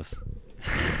mojitos.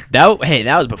 That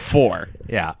was before.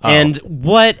 Yeah. And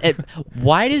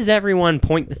why does everyone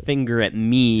point the finger at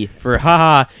me for,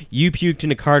 haha, you puked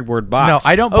in a cardboard box? No,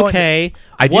 I don't point Okay.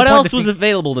 I do what point else the was fin-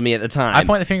 available to me at the time? I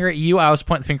point the finger at you. I always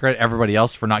point the finger at everybody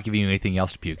else for not giving you anything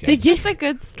else to puke in. It's just a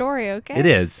good story, okay? It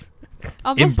is.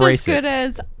 Almost Embrace as good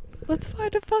as, let's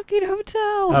find a fucking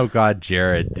hotel. Oh God,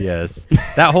 Jared. Yes.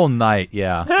 That whole night.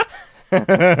 Yeah.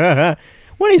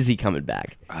 When is he coming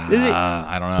back? I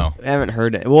don't know. I haven't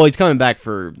heard it. Well, he's coming back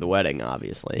for the wedding,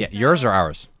 obviously. Yeah. Yours or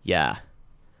ours? Yeah.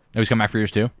 Oh, he's coming back for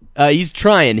yours too. He's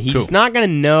trying. He's Cool. not going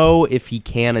to know if he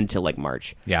can until, like,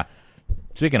 March. Yeah.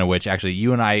 Speaking of which, actually,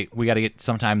 you and I, we got to get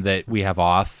sometime that we have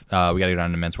off. We got to go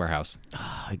down to Men's Warehouse.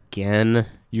 Again.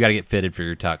 You got to get fitted for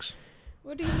your tux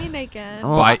What do you mean again?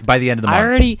 Oh, by the end of the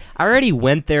month. I already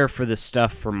went there for the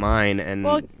stuff for mine, and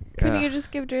Well, couldn't you just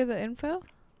give Drew the info?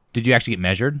 Did you actually get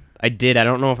measured? I did. I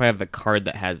don't know if I have the card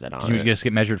that has that on Did you it. just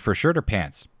get measured for shirt or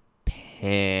pants?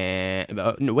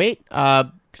 No, wait. Because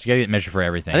you got to get measured for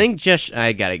everything. I think just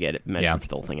I gotta get it measured Yeah. for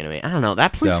the whole thing anyway. I don't know.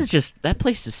 That place So- that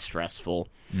place is stressful.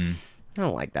 I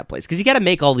don't like that place because you got to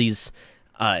make all these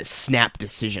snap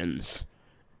decisions.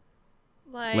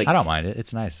 Like, I don't mind it.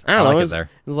 It's nice. I don't know. like it It's there.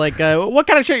 like, what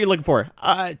kind of shirt you looking for?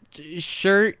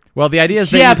 Shirt. Well, the idea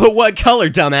is Yeah, but what color,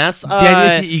 dumbass? the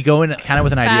idea is you go in kind of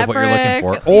with an idea of what you're looking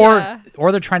fabric, for, or yeah.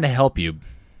 or they're trying to help you,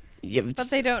 but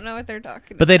they don't know what they're talking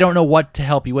but about. they don't know what to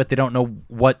help you with. They don't know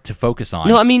what to focus on.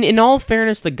 No, I mean, in all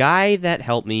fairness, the guy that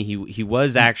helped me, he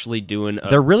was actually doing.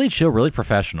 They're really chill, really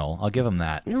professional. I'll give them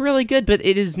that. really good, but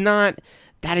it is not.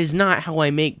 That is not how I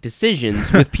make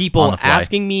decisions with people On the fly.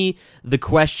 asking me the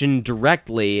question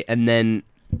directly and then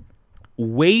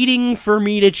waiting for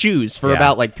me to choose for Yeah.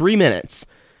 about like 3 minutes.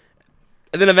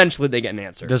 And then eventually they get an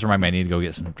answer. It does remind me I need to go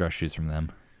get some dress shoes from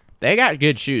them. They got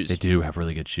good shoes. They do have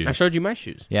really good shoes. I showed you my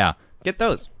shoes. Yeah. Get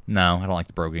those. No, I don't like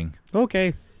the broguing.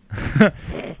 Okay.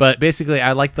 But basically,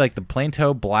 I like the plain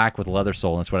toe black with leather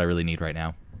sole. And that's what I really need right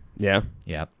now. Yeah.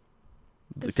 Yeah.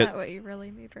 Is that what you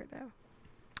really need right now?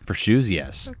 For shoes,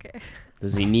 yes. Okay.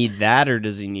 Does he need that or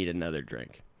does he need another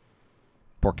drink?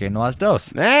 Porque no las dos.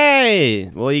 Hey!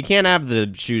 Well, you can't have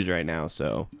the shoes right now,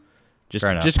 so just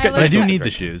Fair enough. just I get But I like do that. need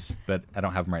the shoes, but I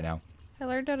don't have them right now. I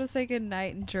learned how to say good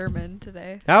night in German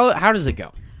today. How does it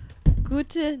go?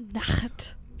 Gute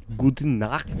Nacht. Guten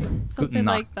Nacht. Something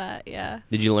Nacht. like that, yeah.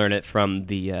 Did you learn it from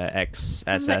the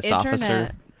ex-SS From the officer?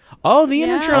 internet. Oh, the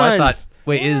Yeah. Intertrons. Oh, I thought.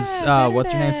 Wait, Yeah, is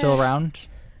what's her name still around?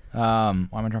 Why am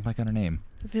I drawing blank on her name?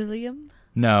 William?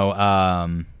 No,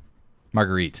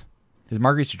 Marguerite. Is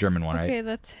Marguerite's a German one, Okay, right?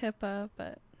 that's HIPAA,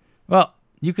 but Well,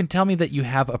 you can tell me that you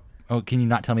have a. Oh, can you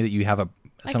not tell me that you have I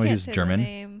somebody can't who's say the German?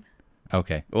 name.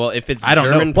 Okay. Well, if it's I don't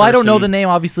German know. Well, I don't know the person- name,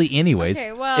 obviously. Anyways,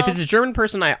 Okay, well, If it's a German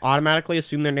person, I automatically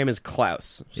assume their name is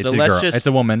Klaus. So it's a let's girl. just. It's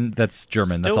a woman that's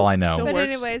German. That's Still- all I know. still- but works.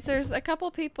 anyways, there's a couple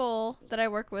people that I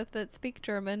work with that speak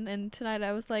German, and tonight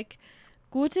I was like,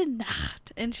 Gute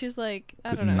Nacht, and she's like, I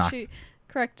don't Guten know, Nacht. she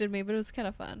corrected me, but it was kind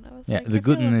of fun. I was Yeah, like, the I feel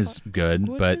Guten like is good,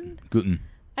 Guten? but Guten.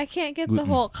 I can't get the Guten.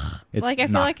 whole It's like I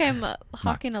feel Nacht. like I'm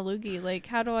hawking a loogie. Like,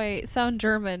 how do I sound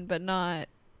German but not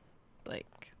like?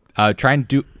 Try and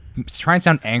do. try and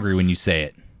sound angry when you say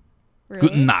it. Really?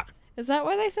 Guten Nacht. Is that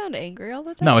why they sound angry all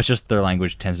the time? No, it's just their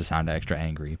language tends to sound extra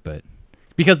angry, but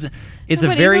because it's No,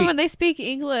 a but very even when they speak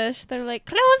English, they're like,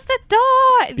 "Close the door."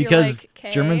 And because you're like,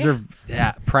 "Okay." Germans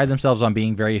pride themselves on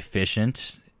being very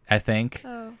efficient, I think,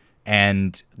 Oh.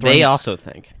 and They also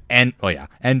think. and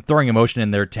throwing emotion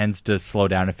in there tends to slow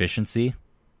down efficiency.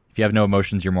 If you have no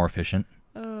emotions, you're more efficient.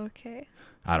 Okay.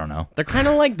 I don't know. They're kind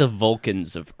of like the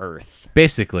Vulcans of Earth.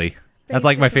 Basically. That's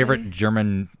like my Basically. favorite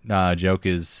German joke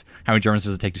is how many Germans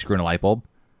does it take to screw in a light bulb?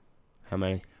 How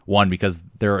many? 1, because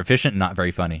they're efficient and not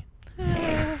very funny.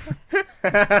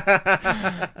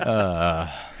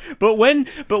 But when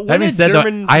That being a said,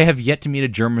 German, though, I have yet to meet a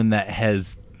German that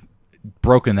has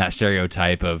broken that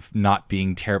stereotype of not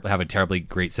being have a terribly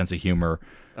great sense of humor.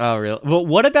 oh really? Well,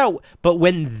 what about? But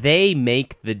when they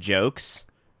make the jokes,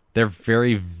 They're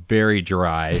very, very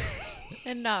dry.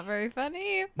 And not very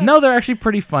funny. No, they're actually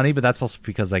pretty funny, but that's also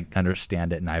because I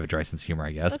understand it and I have a dry sense of humor,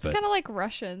 I guess. That's But kind of like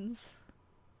Russians.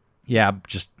 yeah,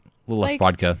 just a little less Like-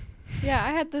 vodka. Yeah,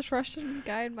 I had this Russian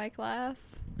guy in my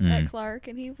class Mm. at Clark,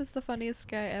 and he was the funniest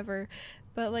guy ever.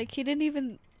 But like, he didn't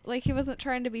even he wasn't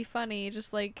trying to be funny.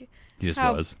 Just like He just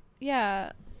how, was.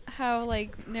 Yeah, how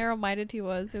like narrow-minded he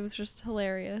was. It was just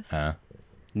hilarious.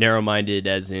 narrow-minded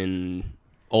as in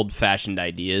old-fashioned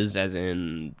ideas, as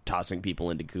in tossing people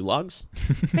into gulags.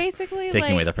 Basically, Taking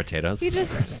like, away their potatoes. he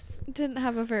just didn't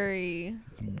have a very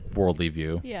Worldly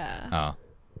view. yeah. Oh.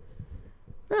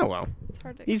 Oh well, It's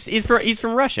hard to he's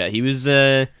from Russia. He was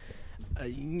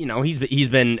he's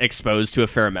been exposed to a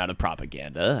fair amount of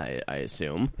propaganda, I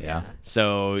assume. Yeah.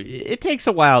 So it takes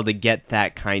a while to get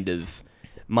that kind of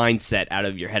mindset out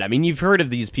of your head. I mean, you've heard of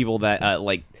these people that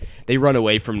like they run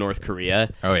away from North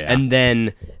Korea. Oh, yeah. And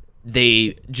then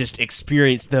they just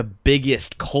experience the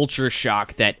biggest culture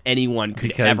shock that anyone could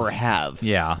Because- ever have.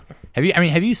 Yeah. Have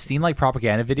you seen like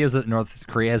propaganda videos that North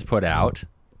Korea has put out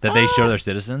that they show their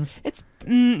citizens? It's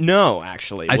no,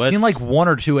 actually. I've seen What's- like 1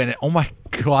 or 2, and oh my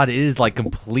god, it is like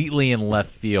completely in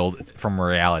left field from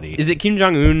reality. Is it Kim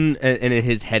Jong Un and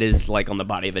his head is like on the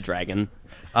body of a dragon?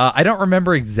 I don't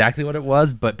remember exactly what it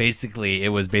was, but basically, it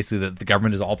was basically that the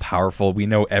government is all powerful. We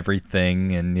know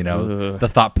everything, and the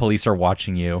thought police are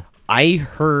watching you. I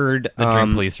heard The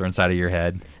dream police are inside of your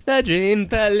head. The dream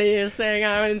police thing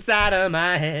are inside of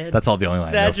my head. That's all the only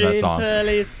line I know The from that dream song.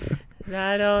 police.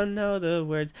 I don't know the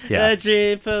words. Yeah. The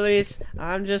dream police.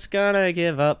 I'm just gonna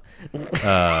give up.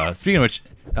 Speaking of which,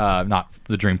 not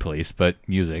the dream police, but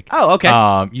music. Oh,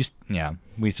 okay.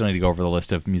 We still need to go over the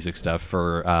list of music stuff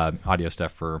for audio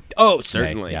stuff for. Oh,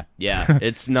 certainly. yeah. Yeah.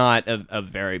 It's not a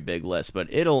very big list, but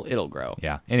it'll grow.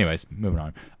 Yeah. Anyways, moving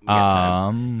on. We got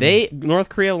time. North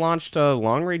Korea launched a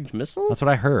long range missile. That's what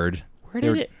I heard. Where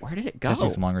did it go? Testing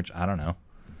some long range. I don't know.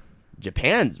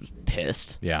 Japan's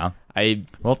pissed. Yeah.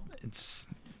 Well, It's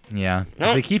yeah.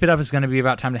 If they keep it up, it's going to be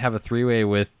about time to have a 3-way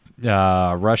with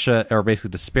Russia, or basically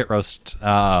to spit roast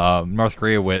North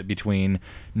Korea between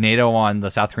NATO on the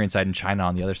South Korean side and China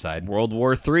on the other side. World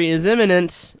War III is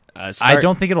imminent. I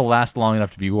don't think it'll last long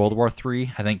enough to be World War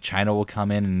III. I think China will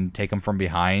come in and take them from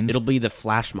behind. It'll be the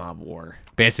flash mob war.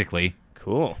 Basically.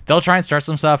 Cool. They'll try and start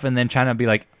some stuff, and then China will be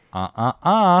like,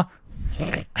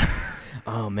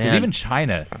 Oh man. Because even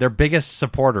China, their biggest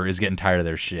supporter, is getting tired of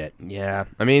their shit. Yeah,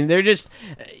 I mean, they're just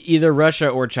either Russia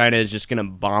or China is just gonna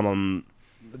bomb them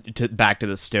back to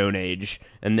the Stone Age,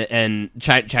 and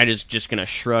China's just gonna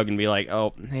shrug and be like,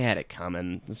 "Oh, they had it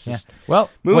coming." Let's just Well,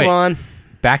 move wait. on.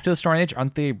 Back to the Stone Age,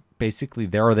 aren't they basically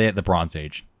there, or are they at the Bronze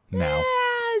Age now?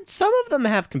 Yeah, some of them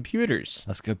have computers.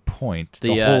 That's a good point.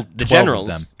 The, whole the 12 generals.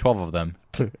 of them. 12 of them.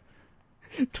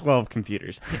 12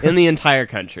 computers in the entire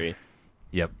country.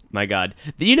 Yep. My God,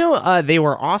 you know, they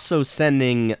were also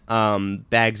sending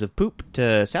bags of poop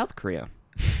to South Korea.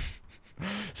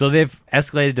 So they've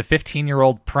escalated to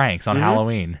 15-year-old pranks on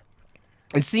Halloween.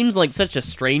 It seems like such a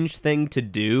strange thing to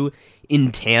do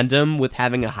in tandem with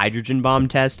having a hydrogen bomb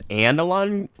test and a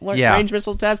long-range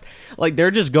missile test. Like,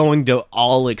 they're just going to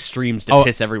all extremes to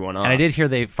piss everyone off. And I did hear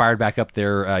they fired back up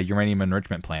their uranium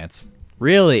enrichment plants.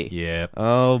 Really? Yep.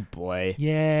 Oh, boy.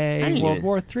 Yay, World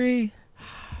War III.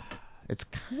 It's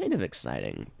kind of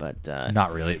exciting, but...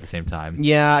 Not really at the same time.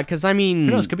 yeah, because, I mean...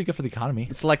 Who knows? Could be good for the economy.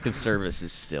 Selective service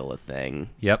is still a thing.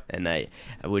 Yep. And I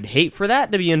would hate for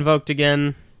that to be invoked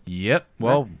again. Yep.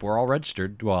 Well, we're all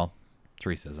registered. Well,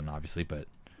 Teresa isn't, obviously, but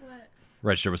What?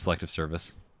 registered with Selective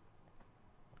Service.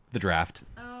 The draft.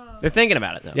 Oh. They're thinking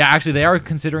about it, though. Yeah, actually, they are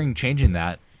considering changing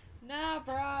that. Nah,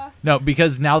 bruh. No,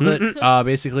 because now that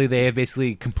basically they have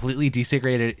completely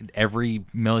desegregated every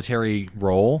military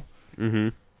role,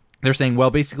 they're saying, well,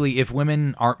 basically, if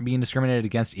women aren't being discriminated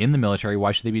against in the military,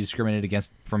 why should they be discriminated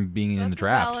against from being in the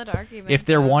draft? That's a valid argument. If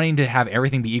they're wanting to have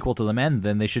everything be equal to the men,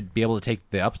 then they should be able to take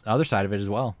the other side of it as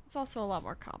well. It's also a lot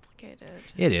more complicated.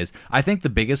 It is. I think the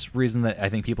biggest reason that I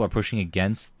think people are pushing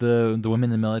against the women in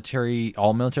the military,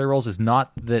 all military roles, is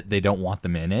not that they don't want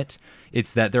them in it.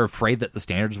 It's that they're afraid that the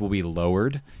standards will be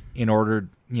lowered in order,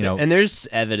 And there's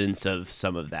evidence of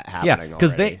some of that happening. Yeah,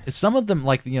 because some of them,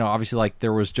 obviously,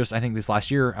 there was just, I think this last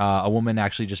year, a woman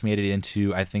actually just made it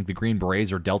into, I think, the Green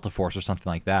Berets or Delta Force or something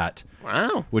like that.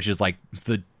 Wow. Which is like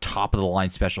the top of the line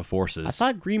special forces. I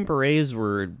thought Green Berets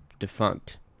were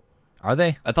defunct. Are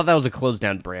they? I thought that was a closed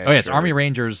down branch. Oh yeah, it's Army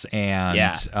Rangers and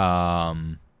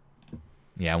and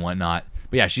whatnot.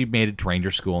 But yeah, she made it to Ranger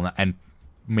School and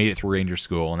made it through Ranger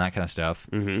School and that kind of stuff.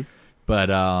 Mm-hmm. But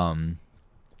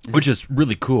which is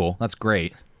really cool. That's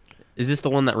great. Is this the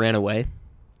one that ran away?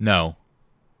 No,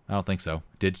 I don't think so.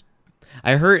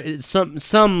 I heard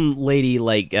some lady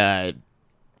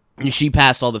she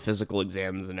passed all the physical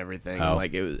exams and everything. Oh.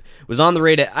 It was on the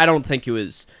radar. I don't think it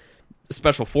was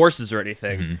special forces or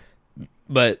anything. Mm-hmm.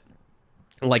 But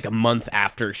a month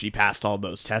after she passed all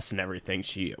those tests and everything,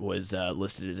 she was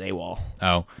listed as AWOL.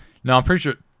 Oh. No, I'm pretty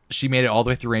sure she made it all the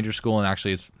way through Ranger School and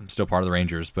actually is still part of the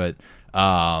Rangers. But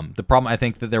the problem I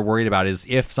think that they're worried about is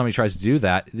if somebody tries to do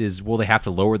that, is will they have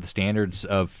to lower the standards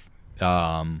of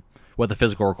what the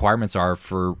physical requirements are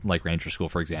for Ranger School,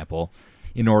 for example,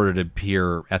 in order to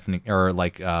peer ethnic or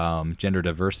gender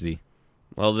diversity.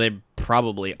 Well, they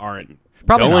probably aren't.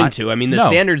 Probably going not. to. I mean, the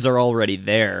standards are already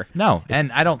there. No,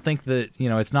 and I don't think that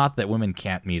it's not that women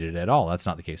can't meet it at all. That's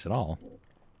not the case at all.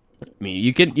 I mean,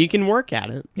 you can work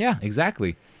at it. Yeah,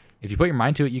 exactly. If you put your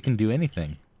mind to it, you can do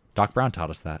anything. Doc Brown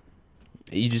taught us that.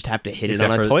 You just have to hit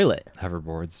Except it on a for toilet.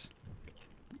 Hoverboards.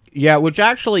 Yeah, which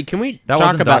actually, can we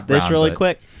talk about this really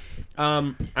quick?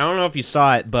 I don't know if you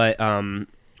saw it, but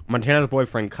Montana's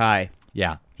boyfriend Kai.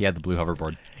 Yeah, he had the blue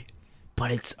hoverboard.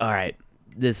 But it's all right.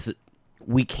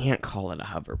 We can't call it a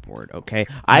hoverboard, okay?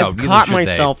 No,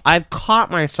 I've caught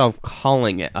myself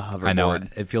calling it a hoverboard. I know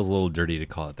it feels a little dirty to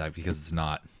call it that because it's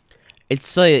not.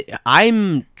 It's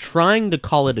I'm trying to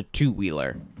call it a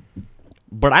two-wheeler,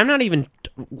 but I'm not even.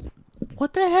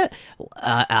 What the heck?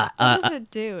 What does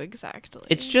it do exactly?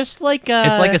 It's just it's like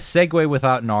a Segway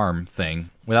without an arm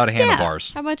thing, without a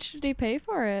handlebars. How much did he pay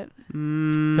for it?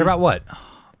 They're about what?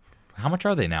 How much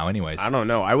are they now, anyways? I don't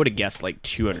know. I would have guessed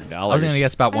 $200. I was going to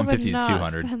guess about I would $150 to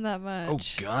not $200. spend that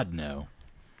much. Oh God, no!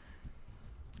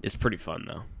 It's pretty fun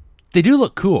though. They do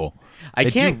look cool.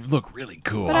 They do look really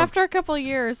cool. But after a couple of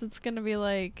years, it's going to be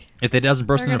if it doesn't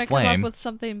burst they're into gonna flame, come up with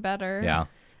something better. yeah.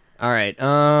 All right.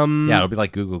 Yeah, it'll be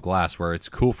like Google Glass, where it's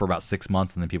cool for about 6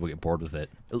 months, and then people get bored with it.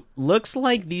 Looks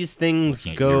like these things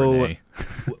Looking at go. you, Renee.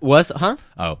 Huh?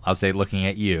 Oh, I'll say looking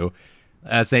at you.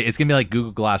 I'd say it's gonna be like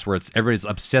Google Glass, where everybody's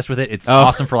obsessed with it. It's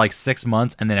awesome for 6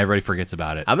 months, and then everybody forgets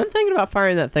about it. I've been thinking about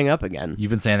firing that thing up again.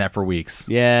 You've been saying that for weeks.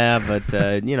 Yeah,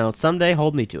 but someday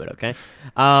hold me to it, okay?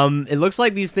 It looks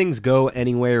like these things go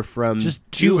anywhere from Just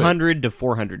do $200 to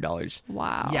 $400.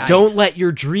 Wow. Yeah. Don't let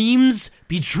your dreams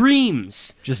be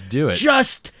dreams. Just do it.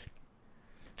 Just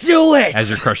do it. As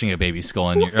you're crushing a baby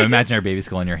skull in your imaginary baby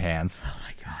skull in your hands. Oh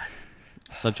my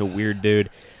god, such a weird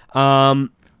dude.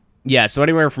 Yeah, so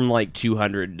anywhere from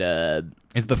 $200.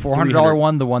 Is the $400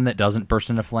 one the one that doesn't burst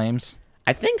into flames?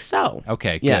 I think so.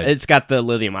 Okay, good. Yeah, it's got the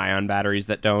lithium-ion batteries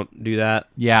that don't do that.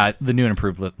 Yeah, the new and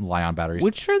improved lithium-ion batteries.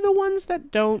 Which are the ones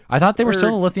that don't? I thought they were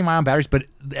still the lithium-ion batteries, but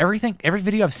every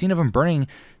video I've seen of them burning,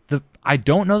 I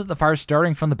don't know that the fire's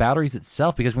starting from the batteries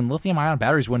itself, because when lithium-ion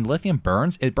batteries, when lithium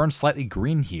burns, it burns slightly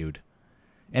green-hued.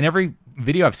 And every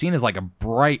video I've seen is like a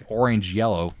bright orange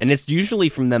yellow. And it's usually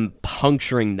from them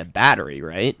puncturing the battery,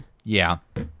 right? Yeah.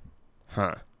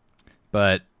 Huh.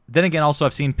 But then again, also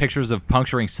I've seen pictures of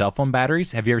puncturing cell phone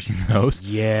batteries. Have you ever seen those?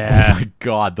 Yeah. Oh my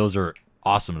god, those are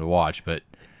awesome to watch. But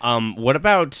what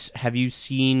about, have you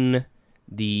seen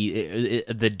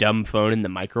the dumb phone in the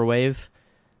microwave?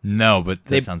 No, but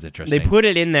that sounds interesting. They put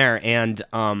it in there, and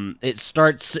it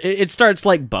starts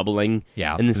like bubbling.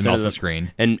 Yeah, and it melts the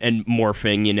screen and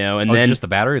morphing, and then it's just the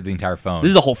battery or the entire phone? This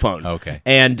is the whole phone. Okay,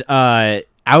 and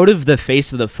out of the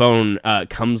face of the phone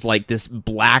comes like this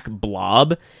black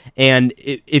blob, and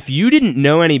if you didn't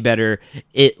know any better,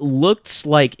 it looks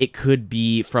like it could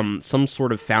be from some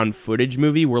sort of found footage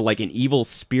movie where like an evil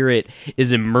spirit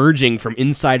is emerging from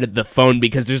inside of the phone,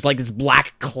 because there's like this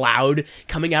black cloud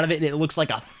coming out of it, and it looks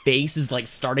like a face is like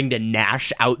starting to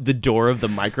gnash out the door of the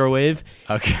microwave.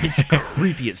 Okay. It's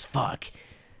creepy as fuck.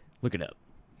 Look it up.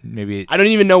 Maybe I don't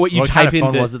even know what you what type kind of phone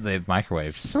into. was it they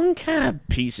microwaved? Some kind of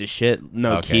piece of shit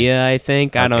Nokia, Okay. I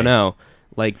think. I don't know.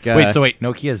 Like Wait,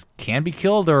 Nokias can be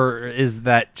killed, or is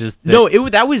that just no?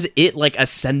 That was it. Like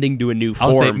ascending to a new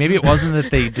I'll say form. maybe it wasn't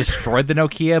that they destroyed the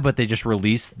Nokia, but they just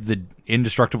released the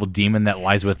indestructible demon that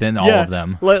lies within all of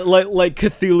them. Like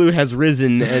Cthulhu has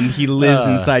risen and he lives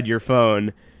inside your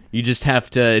phone. You just have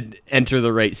to enter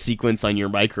the right sequence on your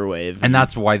microwave. And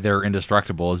that's why they're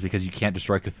indestructible, is because you can't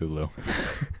destroy Cthulhu.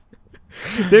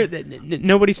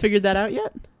 Nobody's figured that out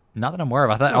yet? Not that I'm aware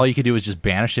of. I thought all you could do was just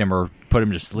banish him or put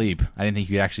him to sleep. I didn't think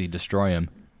you could actually destroy him.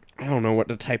 I don't know what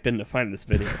to type in to find this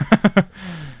video.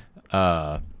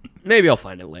 Maybe I'll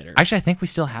find it later. Actually, I think we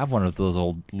still have one of those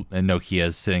old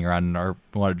Nokias sitting around in our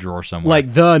one drawer somewhere.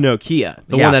 Like the Nokia,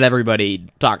 the one that everybody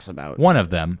talks about. One of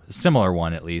them, a similar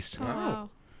one at least. Oh, wow.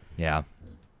 Yeah.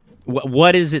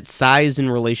 What is its size in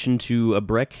relation to a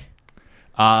brick?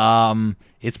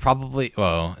 It's probably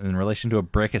in relation to a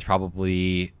brick. It's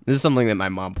probably This is something that my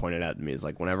mom pointed out to me. Is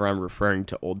like whenever I'm referring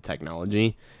to old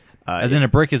technology, as in a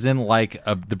brick, as in like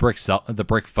the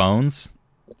brick phones.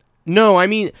 No, I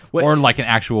mean or like an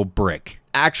actual brick.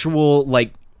 Actual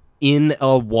like in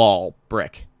a wall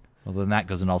brick. Well, then that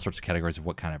goes in all sorts of categories of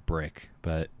what kind of brick.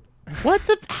 But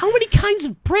how many kinds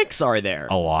of bricks are there?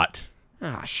 A lot.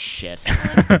 Ah, shit.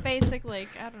 Like the basic, like,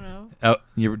 I don't know. Oh,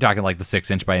 you were talking like the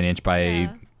 6-inch by an inch by a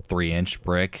 3-inch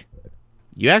brick.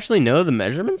 You actually know the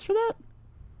measurements for that?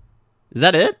 Is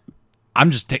that it?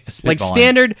 I'm just spitballing. Like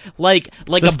standard, like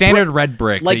the standard red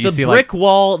brick, like that you the see, brick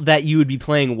wall that you would be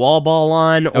playing wall ball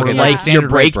on, or Okay, like standard your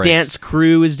red breakdance bricks.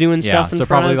 crew is doing Yeah, stuff. so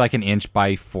probably like an inch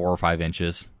by 4 or 5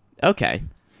 inches. Okay.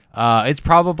 It's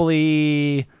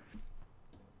probably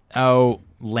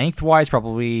lengthwise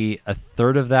probably a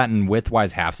third of that, and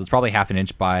widthwise half. So it's probably half an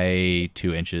inch by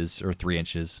 2 inches or 3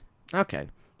 inches. Okay.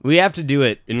 We have to do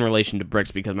it in relation to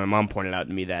bricks because my mom pointed out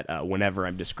to me that whenever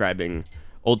I'm describing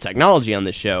old technology on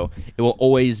this show, it will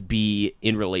always be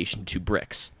in relation to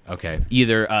bricks. Okay.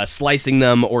 Either slicing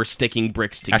them or sticking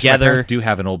bricks Actually, my together. parents do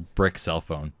have an old brick cell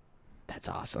phone. That's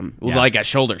awesome. With Yeah. like a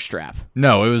shoulder strap.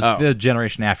 No, it was the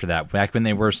generation after that. Back when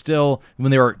they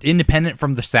were independent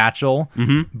from the satchel,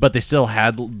 but they still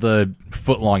had the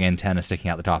foot-long antenna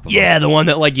sticking out the top of them. Yeah, the one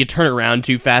that like you turn around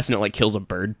too fast and it like kills a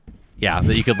bird. Yeah,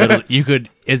 that you could literally, you could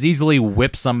as easily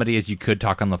whip somebody as you could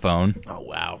talk on the phone. Oh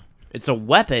wow. It's a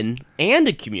weapon and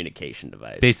a communication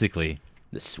device. Basically.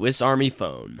 The Swiss Army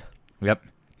phone. Yep.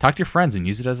 Talk to your friends and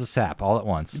use it as a sap all at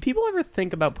once. Do people ever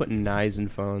think about putting knives in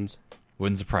phones?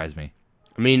 Wouldn't surprise me.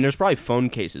 I mean, there's probably phone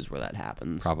cases where that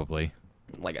happens. Probably.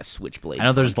 Like a switchblade. I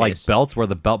know there's phone like case. belts where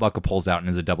the belt buckle pulls out and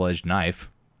is a double-edged knife.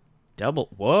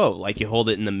 Whoa, like you hold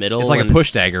it in the middle. It's like a and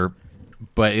push dagger,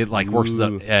 but it like works.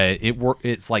 Ooh.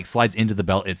 It's like slides into the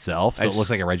belt itself, so it looks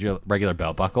like a regular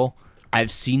belt buckle. I've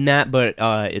seen that, but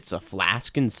it's a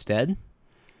flask instead.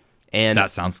 And That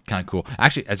sounds kind of cool.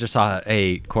 Actually, I just saw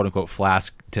a quote-unquote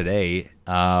flask today.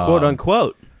 quote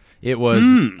unquote. It was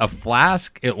a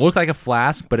flask. It looked like a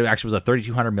flask, but it actually was a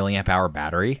 3,200 milliamp hour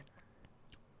battery.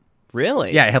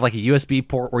 Really? Yeah, it had like a USB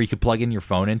port where you could plug in your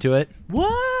phone into it.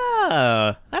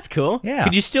 Whoa, that's cool. Yeah.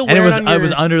 Could you still and wear it was on your... it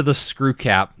was under the screw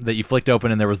cap that you flicked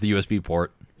open, and there was the USB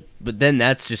port. But then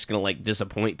that's just gonna like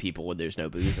disappoint people when there's no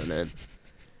booze in it.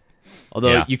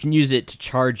 Although Yeah. you can use it to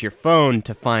charge your phone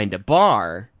to find a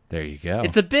bar. There you go.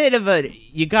 It's a bit of a...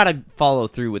 You gotta follow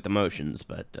through with the motions,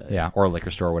 but... yeah, or a liquor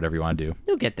store, whatever you want to do.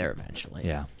 You'll get there eventually.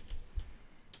 Yeah.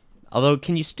 Although,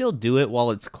 can you still do it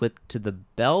while it's clipped to the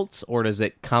belt, or does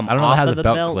it come I don't know off how it has of a the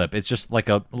belt clip. It's just like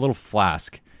a little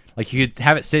flask. Like you could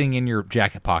have it sitting in your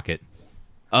jacket pocket.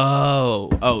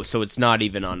 Oh, so it's not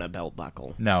even on a belt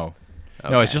buckle. No. No,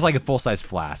 Okay. it's just like a full-size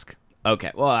flask.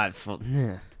 Okay, well,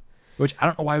 Which I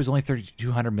don't know why it was only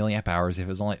 3,200 milliamp hours if it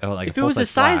was only like if a it was the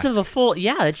full-size size of flask. a full...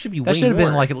 Yeah, that should be way That should have been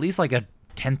more. like at least like a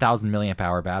 10,000 milliamp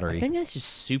hour battery. I think that's just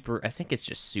super... I think it's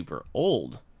just super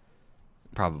old.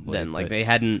 Probably. Then, like, but- they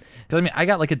hadn't... 'cause, I mean, I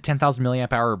got like a 10,000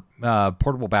 milliamp hour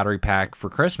portable battery pack for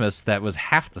Christmas that was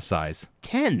half the size.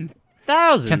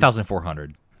 10,000?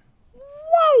 10,400.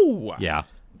 Whoa! Yeah.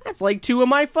 That's like 2 of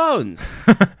my phones.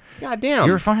 God damn.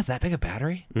 Your phone has that big a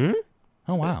battery? Hmm?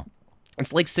 Oh, wow.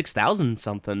 It's like 6,000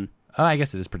 something. Oh, I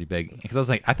guess it is pretty big. Because I was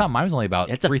like, I thought mine was only about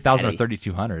It's a 3,000 or fatty.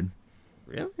 3,200.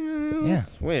 Really? Yeah.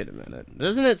 Wait a minute.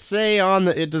 Doesn't it say on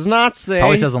the... It does not say...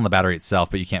 Probably says on the battery itself,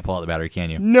 but you can't pull out the battery, can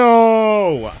you?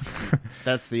 No!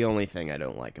 That's the only thing I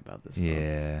don't like about this phone.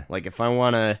 Yeah. Like, if I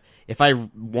want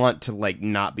to, like,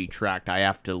 not be tracked, I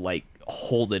have to, like,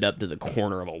 hold it up to the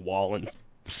corner of a wall and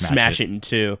smash it. it in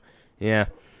two. Yeah.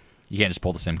 You can't just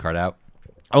pull the SIM card out.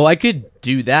 Oh, I could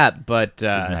do that, but...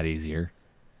 Isn't that easier?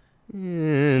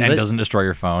 and doesn't destroy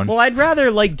your phone. Well, I'd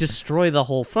rather like destroy the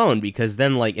whole phone because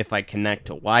then like if I connect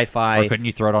to Wi-Fi, or couldn't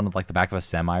you throw it on like the back of a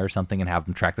semi or something and have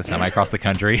them track the semi across the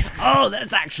country? Oh,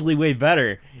 that's actually way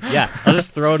better. Yeah, I'll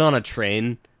just throw it on a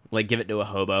train, like give it to a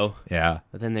hobo. Yeah.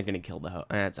 But then they're gonna kill the hobo.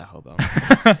 It's a hobo.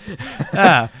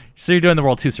 So you're doing the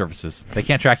World 2 services. They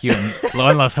can't track you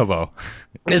unless hobo.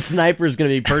 The sniper's gonna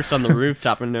be perched on the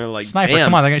rooftop, and they're like, Sniper, damn.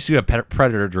 come on, they're going to shoot a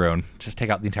Predator drone. Just take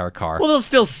out the entire car. Well, they'll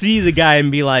still see the guy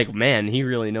and be like, man, he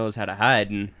really knows how to hide,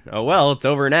 and oh well, it's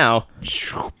over now.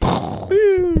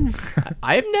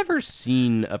 I've never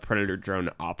seen a Predator drone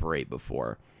operate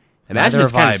before. Imagine Neither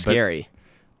it's kind have I, of but- scary.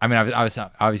 I mean, I've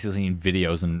obviously seen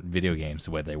videos and video games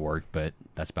the way they work, but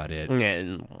that's about it.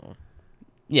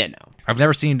 Yeah, no. I've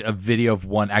never seen a video of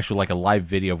one, actually like a live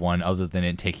video of one, other than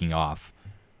it taking off.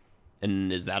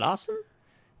 And is that awesome?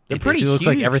 They're It pretty basically looks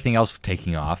like huge. everything else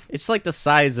taking off. It's like the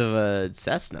size of a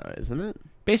Cessna, isn't it?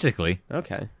 Basically.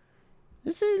 Okay.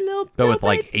 It's a little But little with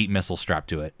like bit- 8 missiles strapped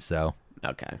to it, so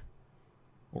Okay.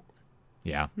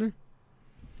 yeah.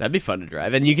 That'd be fun to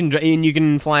drive. And you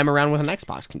can fly them around with an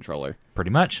Xbox controller. Pretty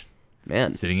much.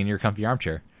 Man. Sitting in your comfy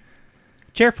armchair.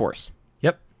 Chair Force.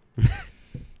 Yep. That's,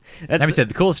 That being said,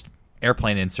 the coolest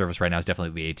airplane in service right now is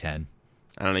definitely the A-10.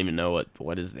 I don't even know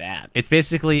what is that. It's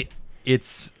basically,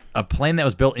 it's a plane that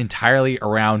was built entirely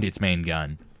around its main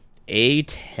gun.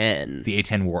 A-10. The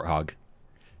A-10 Warthog.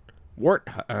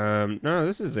 No,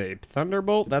 this is a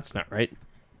Thunderbolt. That's not right.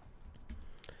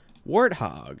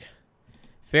 Warthog.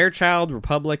 Fairchild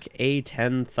Republic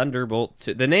A-10 Thunderbolt.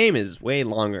 The name is way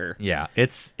longer. Yeah,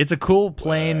 it's a cool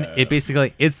plane. It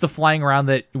basically, it's the flying around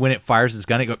that when it fires its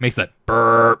gun, it makes that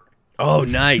burp. Oh,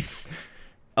 nice.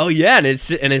 Oh yeah, and it's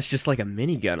just like a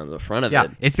minigun on the front of Yeah,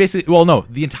 it. it's basically, well, no,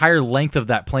 the entire length of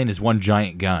that plane is one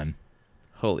giant gun.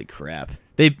 Holy crap.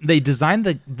 They designed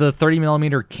the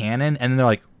 30mm cannon, and then they're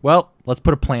like, well, let's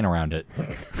put a plane around it.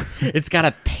 It's got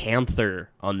a Panther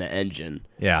on the engine.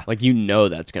 Yeah. Like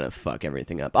that's gonna fuck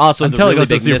everything up. Also, Until the it really goes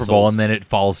to big the Super Bowl, missiles. and then it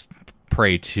falls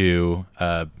prey to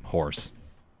horse.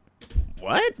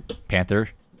 What? Panthers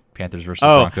versus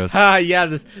Oh, Broncos. yeah.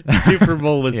 The Super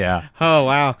Bowl was. Yeah. Oh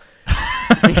wow.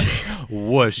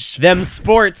 Whoosh. Them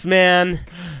sports, man.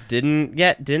 Didn't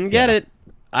get it.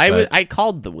 I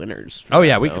called the winners. For Oh that,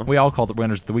 yeah, though. we all called the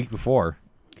winners the week before.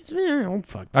 Oh,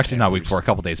 fuck Actually, not a week Panthers. before, a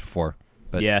couple days before.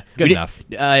 But Yeah, good We enough.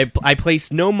 did- I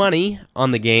placed no money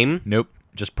on the game, Nope,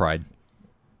 just pride.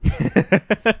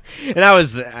 and I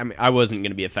wasn't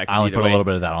going to be affected. I only either put way. a little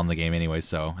bit of that on the game anyway,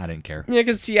 so I didn't care. Yeah,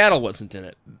 because Seattle wasn't in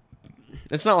it.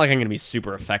 It's not like I'm going to be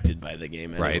super affected by the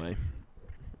game anyway. Right.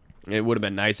 It would have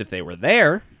been nice if they were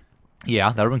there. Yeah,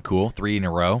 that would have been cool. 3 in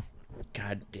a row.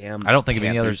 God damn. I don't think of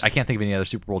any other. Panthers. I can't think of any other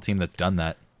Super Bowl team that's done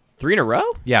that. 3 in a row?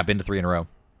 Yeah, I've been to 3 in a row.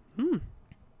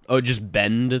 Oh, just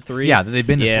bend to 3? Yeah, they've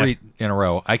been to Yeah. 3 in a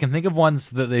row. I can think of ones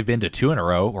that they've been to 2 in a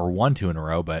row or 1-2 in a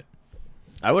row, but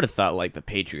I would have thought like the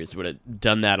Patriots would have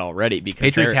done that already because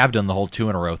Patriots they're have done the whole 2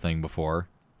 in a row thing before.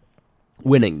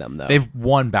 winning them though. They've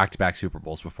won back-to-back Super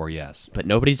Bowls before, yes. but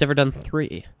nobody's ever done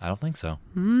 3. I don't think so.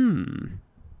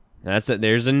 That's it.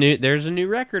 There's a new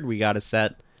record we got to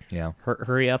set. Yeah.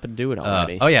 Hurry up and do it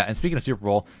already. Oh yeah, and speaking of Super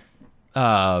Bowl,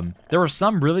 there were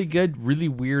some really good, really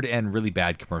weird, and really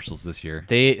bad commercials this year.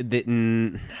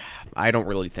 I don't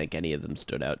really think any of them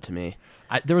stood out to me.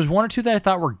 There was 1 or 2 that I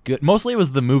thought were good. Mostly it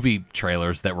was the movie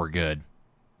trailers that were good.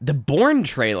 The Bourne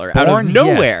trailer out Bourne, of yes.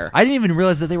 nowhere. I didn't even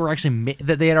realize that they were actually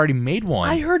that they had already made one.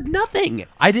 I heard nothing.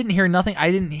 I didn't hear nothing.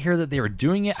 I didn't hear that they were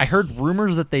doing it. I heard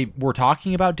rumors that they were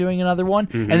talking about doing another one,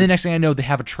 and the next thing I know, they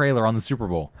have a trailer on the Super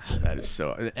Bowl. That is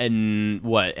so. And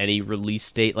what? Any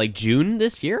release date? Like June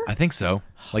this year? I think so,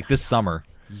 like this summer.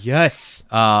 Yes.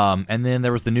 And then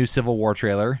there was the new Civil War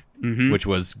trailer, which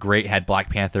was great. It had Black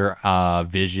Panther,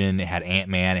 Vision, it had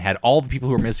Ant-Man, it had all the people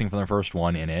who were missing from the first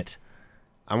one in it.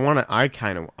 I want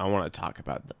to talk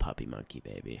about the puppy monkey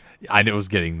baby. I was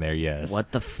getting there, yes.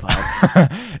 What the fuck?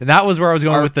 And that was where I was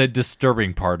going with the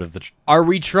disturbing part of the. Are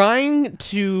we trying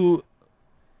to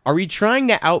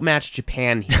outmatch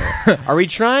Japan here? Are we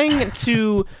trying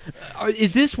to?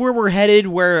 Is this where we're headed?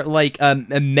 Where like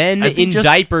men I think in just-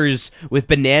 diapers with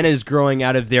bananas growing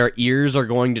out of their ears are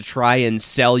going to try and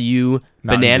sell you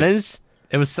Mountain bananas?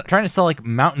 It was trying to sell like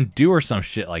Mountain Dew or some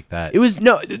shit like that. It was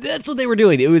that's what they were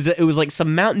doing. It was like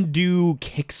some Mountain Dew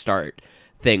kickstart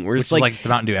thing where which it's is like the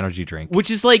Mountain Dew energy drink, which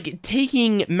is like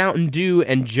taking Mountain Dew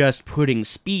and just putting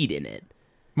speed in it.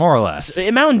 more or less.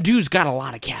 Mountain Dew's got a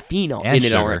lot of caffeine And in it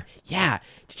sugar. already. Yeah.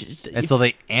 And so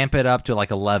they amp it up to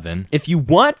like 11. If you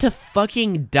want to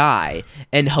fucking die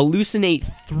and hallucinate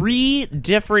 3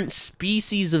 different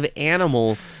species of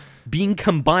animal being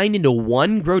combined into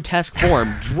one grotesque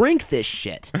form. Drink this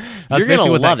shit. That's You're basically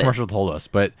gonna what that love it. commercial told us.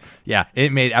 But yeah,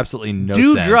 it made absolutely no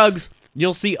Do sense. drugs.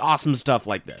 You'll see awesome stuff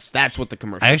like this. That's what the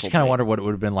commercial. I actually told kind of me. wonder what it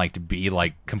would have been like to be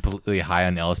like completely high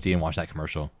on LSD and watch that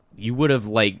commercial. You would have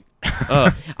like.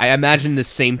 I imagine the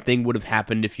same thing would have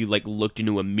happened if you like looked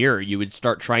into a mirror. You would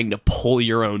start trying to pull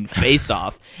your own face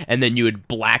off, and then you would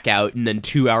black out, and then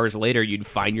 2 hours later, you'd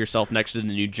find yourself next to the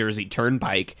New Jersey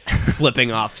Turnpike,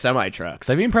 flipping off semi-trucks.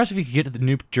 That'd be impressive if you could get to the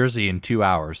New Jersey in 2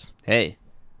 hours. Hey,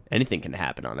 anything can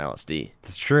happen on LSD.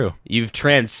 That's true. You've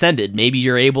transcended. Maybe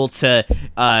you're able to. So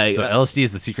LSD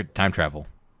is the secret to time travel.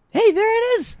 Hey, there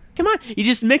it is. Come on, you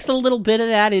just mix a little bit of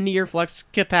that into your flux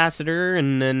capacitor,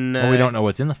 and then Well, we don't know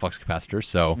what's in the flux capaper,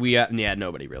 so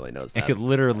nobody really knows it that. could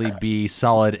literally be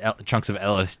solid chunks of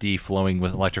LSD flowing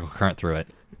with electrical current through it.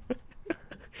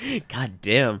 God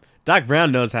damn, Doc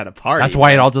Brown knows how to party. That's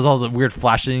why it all does all the weird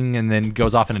flashing and then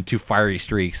goes off into 2 fiery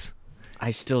streaks.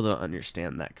 I still don't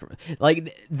understand that.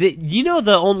 Like, the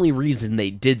only reason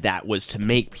they did that was to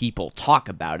make people talk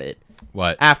about it.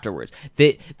 What? Afterwards,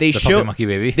 they show Puppet Monkey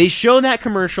Baby? They show that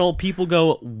commercial. People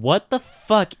go, "What the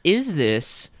fuck is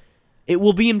this?" It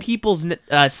will be in people's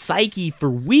psyche for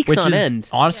weeks Which on is end.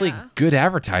 honestly Yeah. good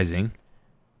advertising,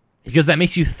 because that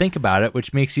makes you think about it,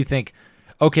 which makes you think,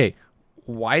 okay,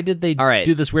 why did they All right.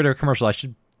 do this weirder commercial? I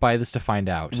should buy this to find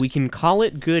out. We can call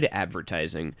it good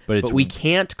advertising, But but we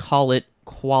can't call it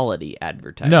quality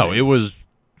advertising. No, it was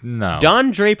no.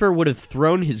 Don Draper would have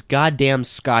thrown his goddamn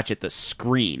scotch at the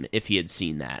screen if he had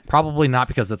seen that. Probably not,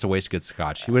 because that's a waste of good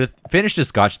scotch. He would have finished his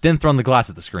scotch, then thrown the glass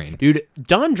at the screen. Dude,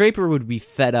 Don Draper would be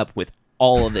fed up with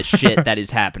all of the shit that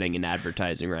is happening in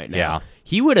advertising right now. Yeah.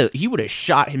 He would have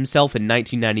shot himself in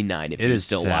 1999 if he was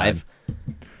still sad. alive.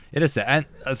 It is sad. And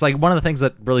it's like one of the things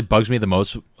that really bugs me the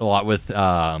most a lot with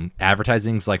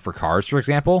advertisings, like for cars, for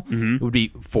example, would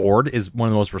be Ford is one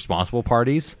of the most responsible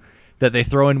parties that they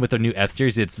throw in with their new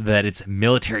F-Series. It's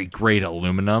military grade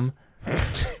aluminum,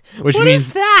 which What means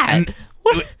is that?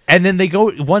 And then they go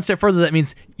one step further. That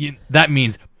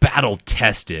means battle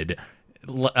tested.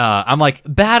 I'm like,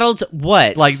 Battled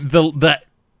what? like the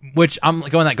which I'm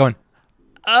going.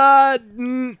 Let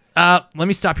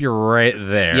me stop you right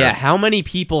there. Yeah, how many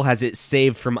people has it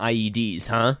saved from IEDs,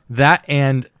 huh? That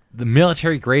and the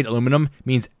military grade aluminum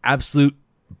means absolute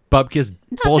bubkiss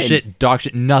bullshit, dog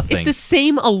shit, nothing. It's the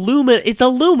same aluminum. It's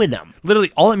aluminum.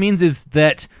 Literally, all it means is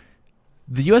that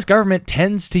the U.S. government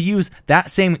tends to use that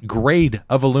same grade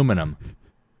of aluminum.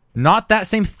 Not that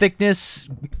same thickness,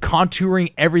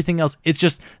 contouring, everything else. It's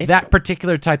just that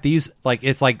particular type. They use,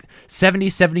 it's like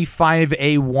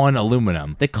 7075A1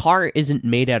 aluminum. The car isn't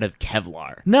made out of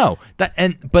Kevlar. No,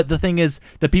 but the thing is,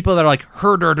 the people that are like,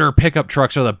 herder pickup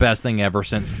trucks are the best thing ever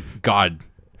since God.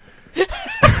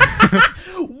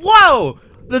 Whoa!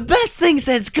 The best thing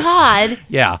since God?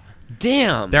 Yeah.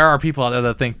 Damn. There are people out there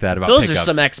that think that about Those pickups. are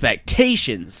some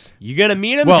expectations. You gonna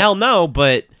meet him? Well- Hell no,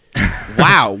 but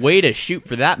wow, way to shoot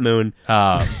for that moon.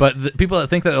 But the people that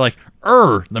think that they're like,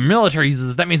 the military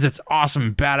uses it, that means it's awesome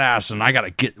and badass, and I gotta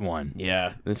get one.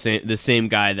 Yeah, the same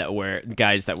guys that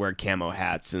wear camo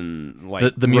hats and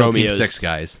like The Meal Team Romeos 6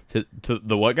 guys. To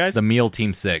the what guys? The Meal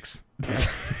Team 6.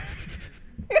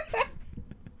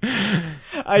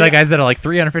 The guys that are like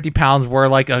 350 pounds, wear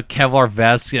like a Kevlar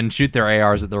vest, and shoot their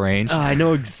ARs at the range. I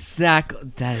know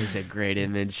exactly. That is a great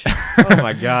image. Oh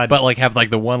my god! But like have like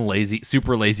the one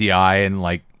super lazy eye, and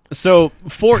like. So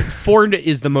Ford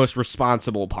is the most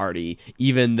responsible party,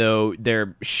 even though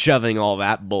they're shoving all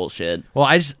that bullshit. Well,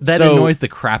 that annoys the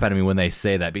crap out of me when they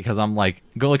say that, because I'm like,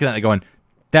 looking at it going,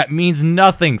 that means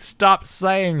nothing. Stop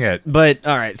saying it. But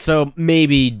all right, so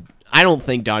maybe I don't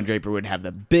think Don Draper would have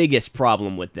the biggest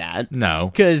problem with that. No,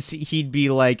 because he'd be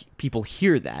like, people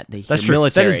hear that, they hear that's true.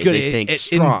 military, That is good. they think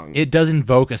strong. It does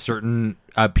invoke a certain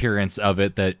appearance of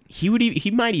it that he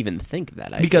might even think of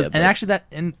that idea. Because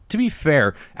and to be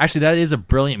fair, actually that is a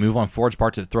brilliant move on Ford's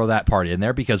part to throw that part in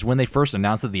there, because when they first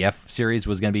announced that the F-Series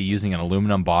was going to be using an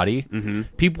aluminum body,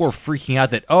 people were freaking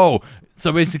out that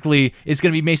so basically it's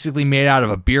going to be basically made out of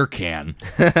a beer can.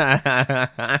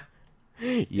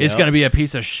 It's going to be a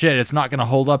piece of shit. It's not going to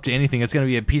hold up to anything. It's going to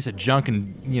be a piece of junk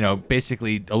and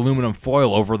basically aluminum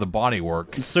foil over the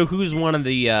bodywork. So who's one of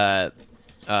the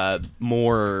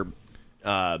more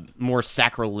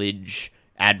sacrilege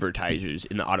advertisers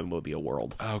in the automobile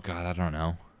world? Oh God, I don't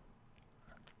know.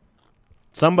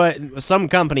 Some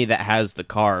company that has the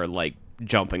car like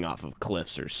jumping off of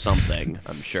cliffs or something.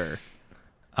 I'm sure.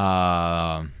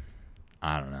 I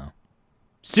don't know.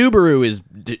 Subaru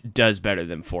does better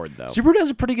than Ford, though. Subaru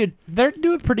does they're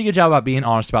doing a pretty good job about being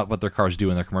honest about what their cars do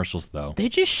in their commercials, though. They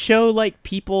just show, like,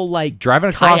 people, like, driving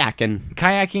across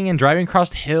kayaking and driving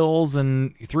across hills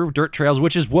and through dirt trails,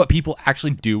 which is what people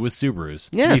actually do with Subarus,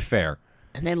 to be fair.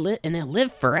 And they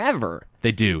live forever.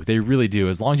 They do. They really do.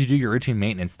 As long as you do your routine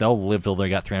maintenance, they'll live till they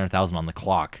got 300,000 on the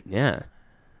clock. Yeah.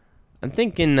 I'm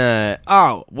thinking,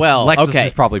 Lexus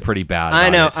is probably pretty bad. I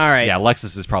know, all right. Yeah,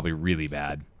 Lexus is probably really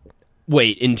bad.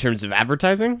 Wait, in terms of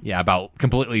advertising? Yeah, about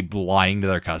completely lying to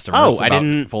their customers. I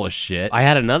didn't. Full of shit. I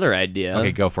had another idea.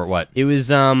 Okay, go for it. What? It was,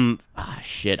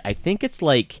 shit. I think it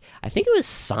was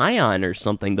Scion or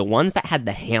something. The ones that had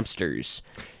the hamsters.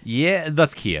 Yeah,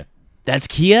 that's Kia. That's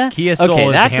Kia? Kia Soul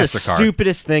is that's the hamster car.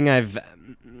 Stupidest thing I've...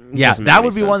 Yeah, that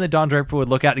would be one that Don Draper would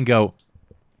look at and go,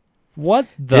 what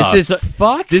the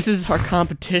fuck? This is our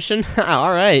competition?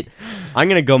 All right. I'm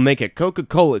going to go make a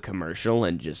Coca-Cola commercial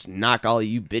and just knock all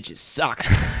you bitches' socks.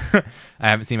 I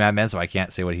haven't seen Mad Men, so I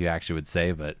can't say what he actually would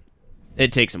say, but...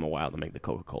 It takes him a while to make the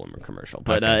Coca-Cola commercial,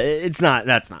 but that's not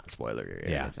spoilery or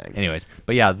anything. Anyways,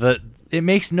 but yeah, it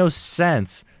makes no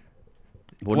sense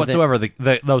whatsoever,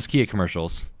 those Kia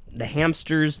commercials. The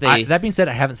hamsters, that being said,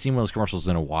 I haven't seen one of those commercials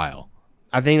in a while.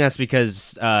 I think that's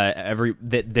because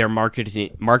their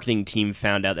marketing team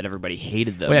found out that everybody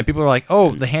hated them. Well, yeah, people are like,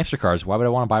 "Oh, the hamster cars. Why would I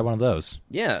want to buy one of those?"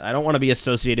 Yeah, I don't want to be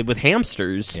associated with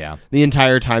hamsters. Yeah. The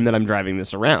entire time that I'm driving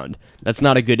this around. That's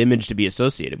not a good image to be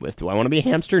associated with. Do I want to be a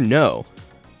hamster? No.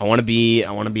 I want to be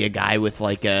a guy with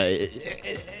like an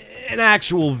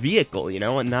actual vehicle,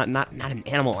 and not an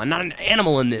animal. I'm not an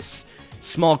animal in this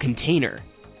small container.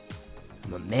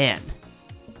 I'm a man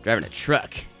driving a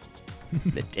truck.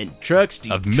 And trucks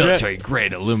do of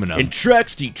military-grade aluminum. And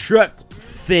trucks do truck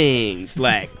things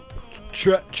like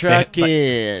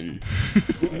trucking.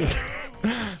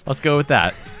 Let's go with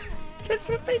that. That's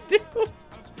what they do.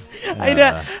 I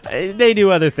know they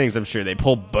do other things. I'm sure they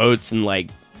pull boats and like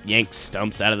yank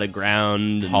stumps out of the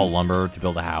ground, and haul lumber to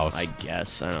build a house. I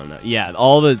guess I don't know. Yeah,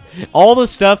 all the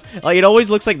stuff. Like it always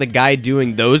looks like the guy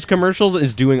doing those commercials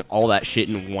is doing all that shit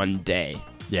in one day.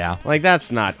 Yeah. Like,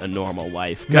 that's not a normal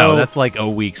life. No, that's like a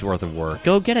week's worth of work.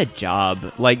 Go get a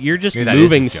job. Like, you're just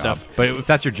moving stuff. But if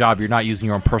that's your job, you're not using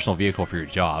your own personal vehicle for your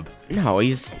job. No,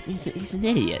 he's an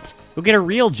idiot. Go get a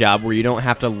real job where you don't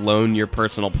have to loan your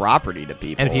personal property to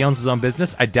people. And if he owns his own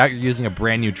business, I doubt you're using a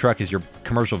brand new truck as your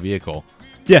commercial vehicle.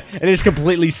 Yeah, and it's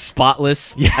completely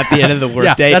spotless at the end of the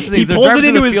workday. That's the thing. He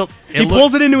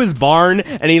pulls it into his barn,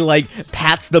 and he like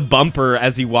pats the bumper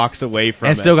as he walks away from it.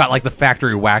 And still got like the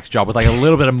factory wax job with like a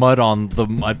little bit of mud on the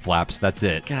mud flaps. That's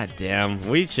it. God damn,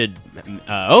 we should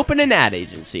open an ad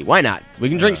agency. Why not? We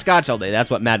can drink scotch all day.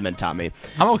 That's what Mad Men taught me.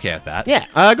 I'm okay with that. Yeah.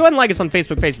 Go ahead and like us on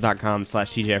Facebook,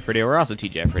 facebook.com/TGIFradio. We're also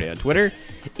TGIF Radio on Twitter.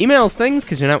 Email us things,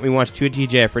 because we want to a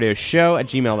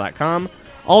TGIFradioshow@gmail.com.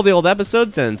 All the old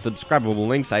episodes and subscribable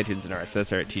links, iTunes and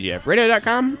RSS are at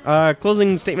TGIFradio.com.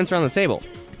 Closing statements around the table.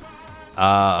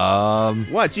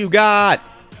 What you got?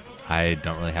 I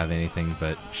don't really have anything,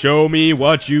 but... Show me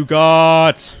what you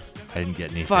got. I didn't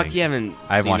get anything. Fuck, you haven't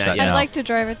I haven't watched that yet. I'd like to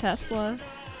drive a Tesla.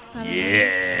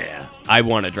 Yeah. I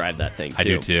want to drive that thing, too. I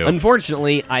do, too.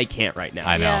 Unfortunately, I can't right now.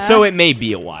 I know. Yeah. So it may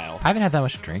be a while. I haven't had that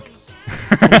much to drink.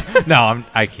 No,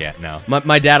 I can't, no.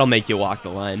 My dad will make you walk the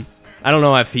line. I don't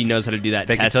know if he knows how to do that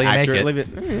Fake test it till you make accurately.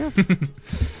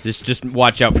 Just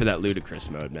watch out for that ludicrous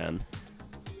mode, man.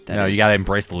 You gotta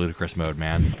embrace the ludicrous mode,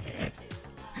 man.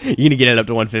 You gonna get it up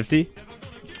to 150?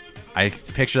 I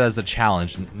picture that as a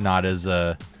challenge, not as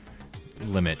a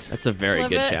limit. That's a very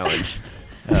Live good it. challenge.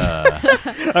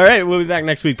 All right, we'll be back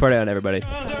next week. Party on, everybody.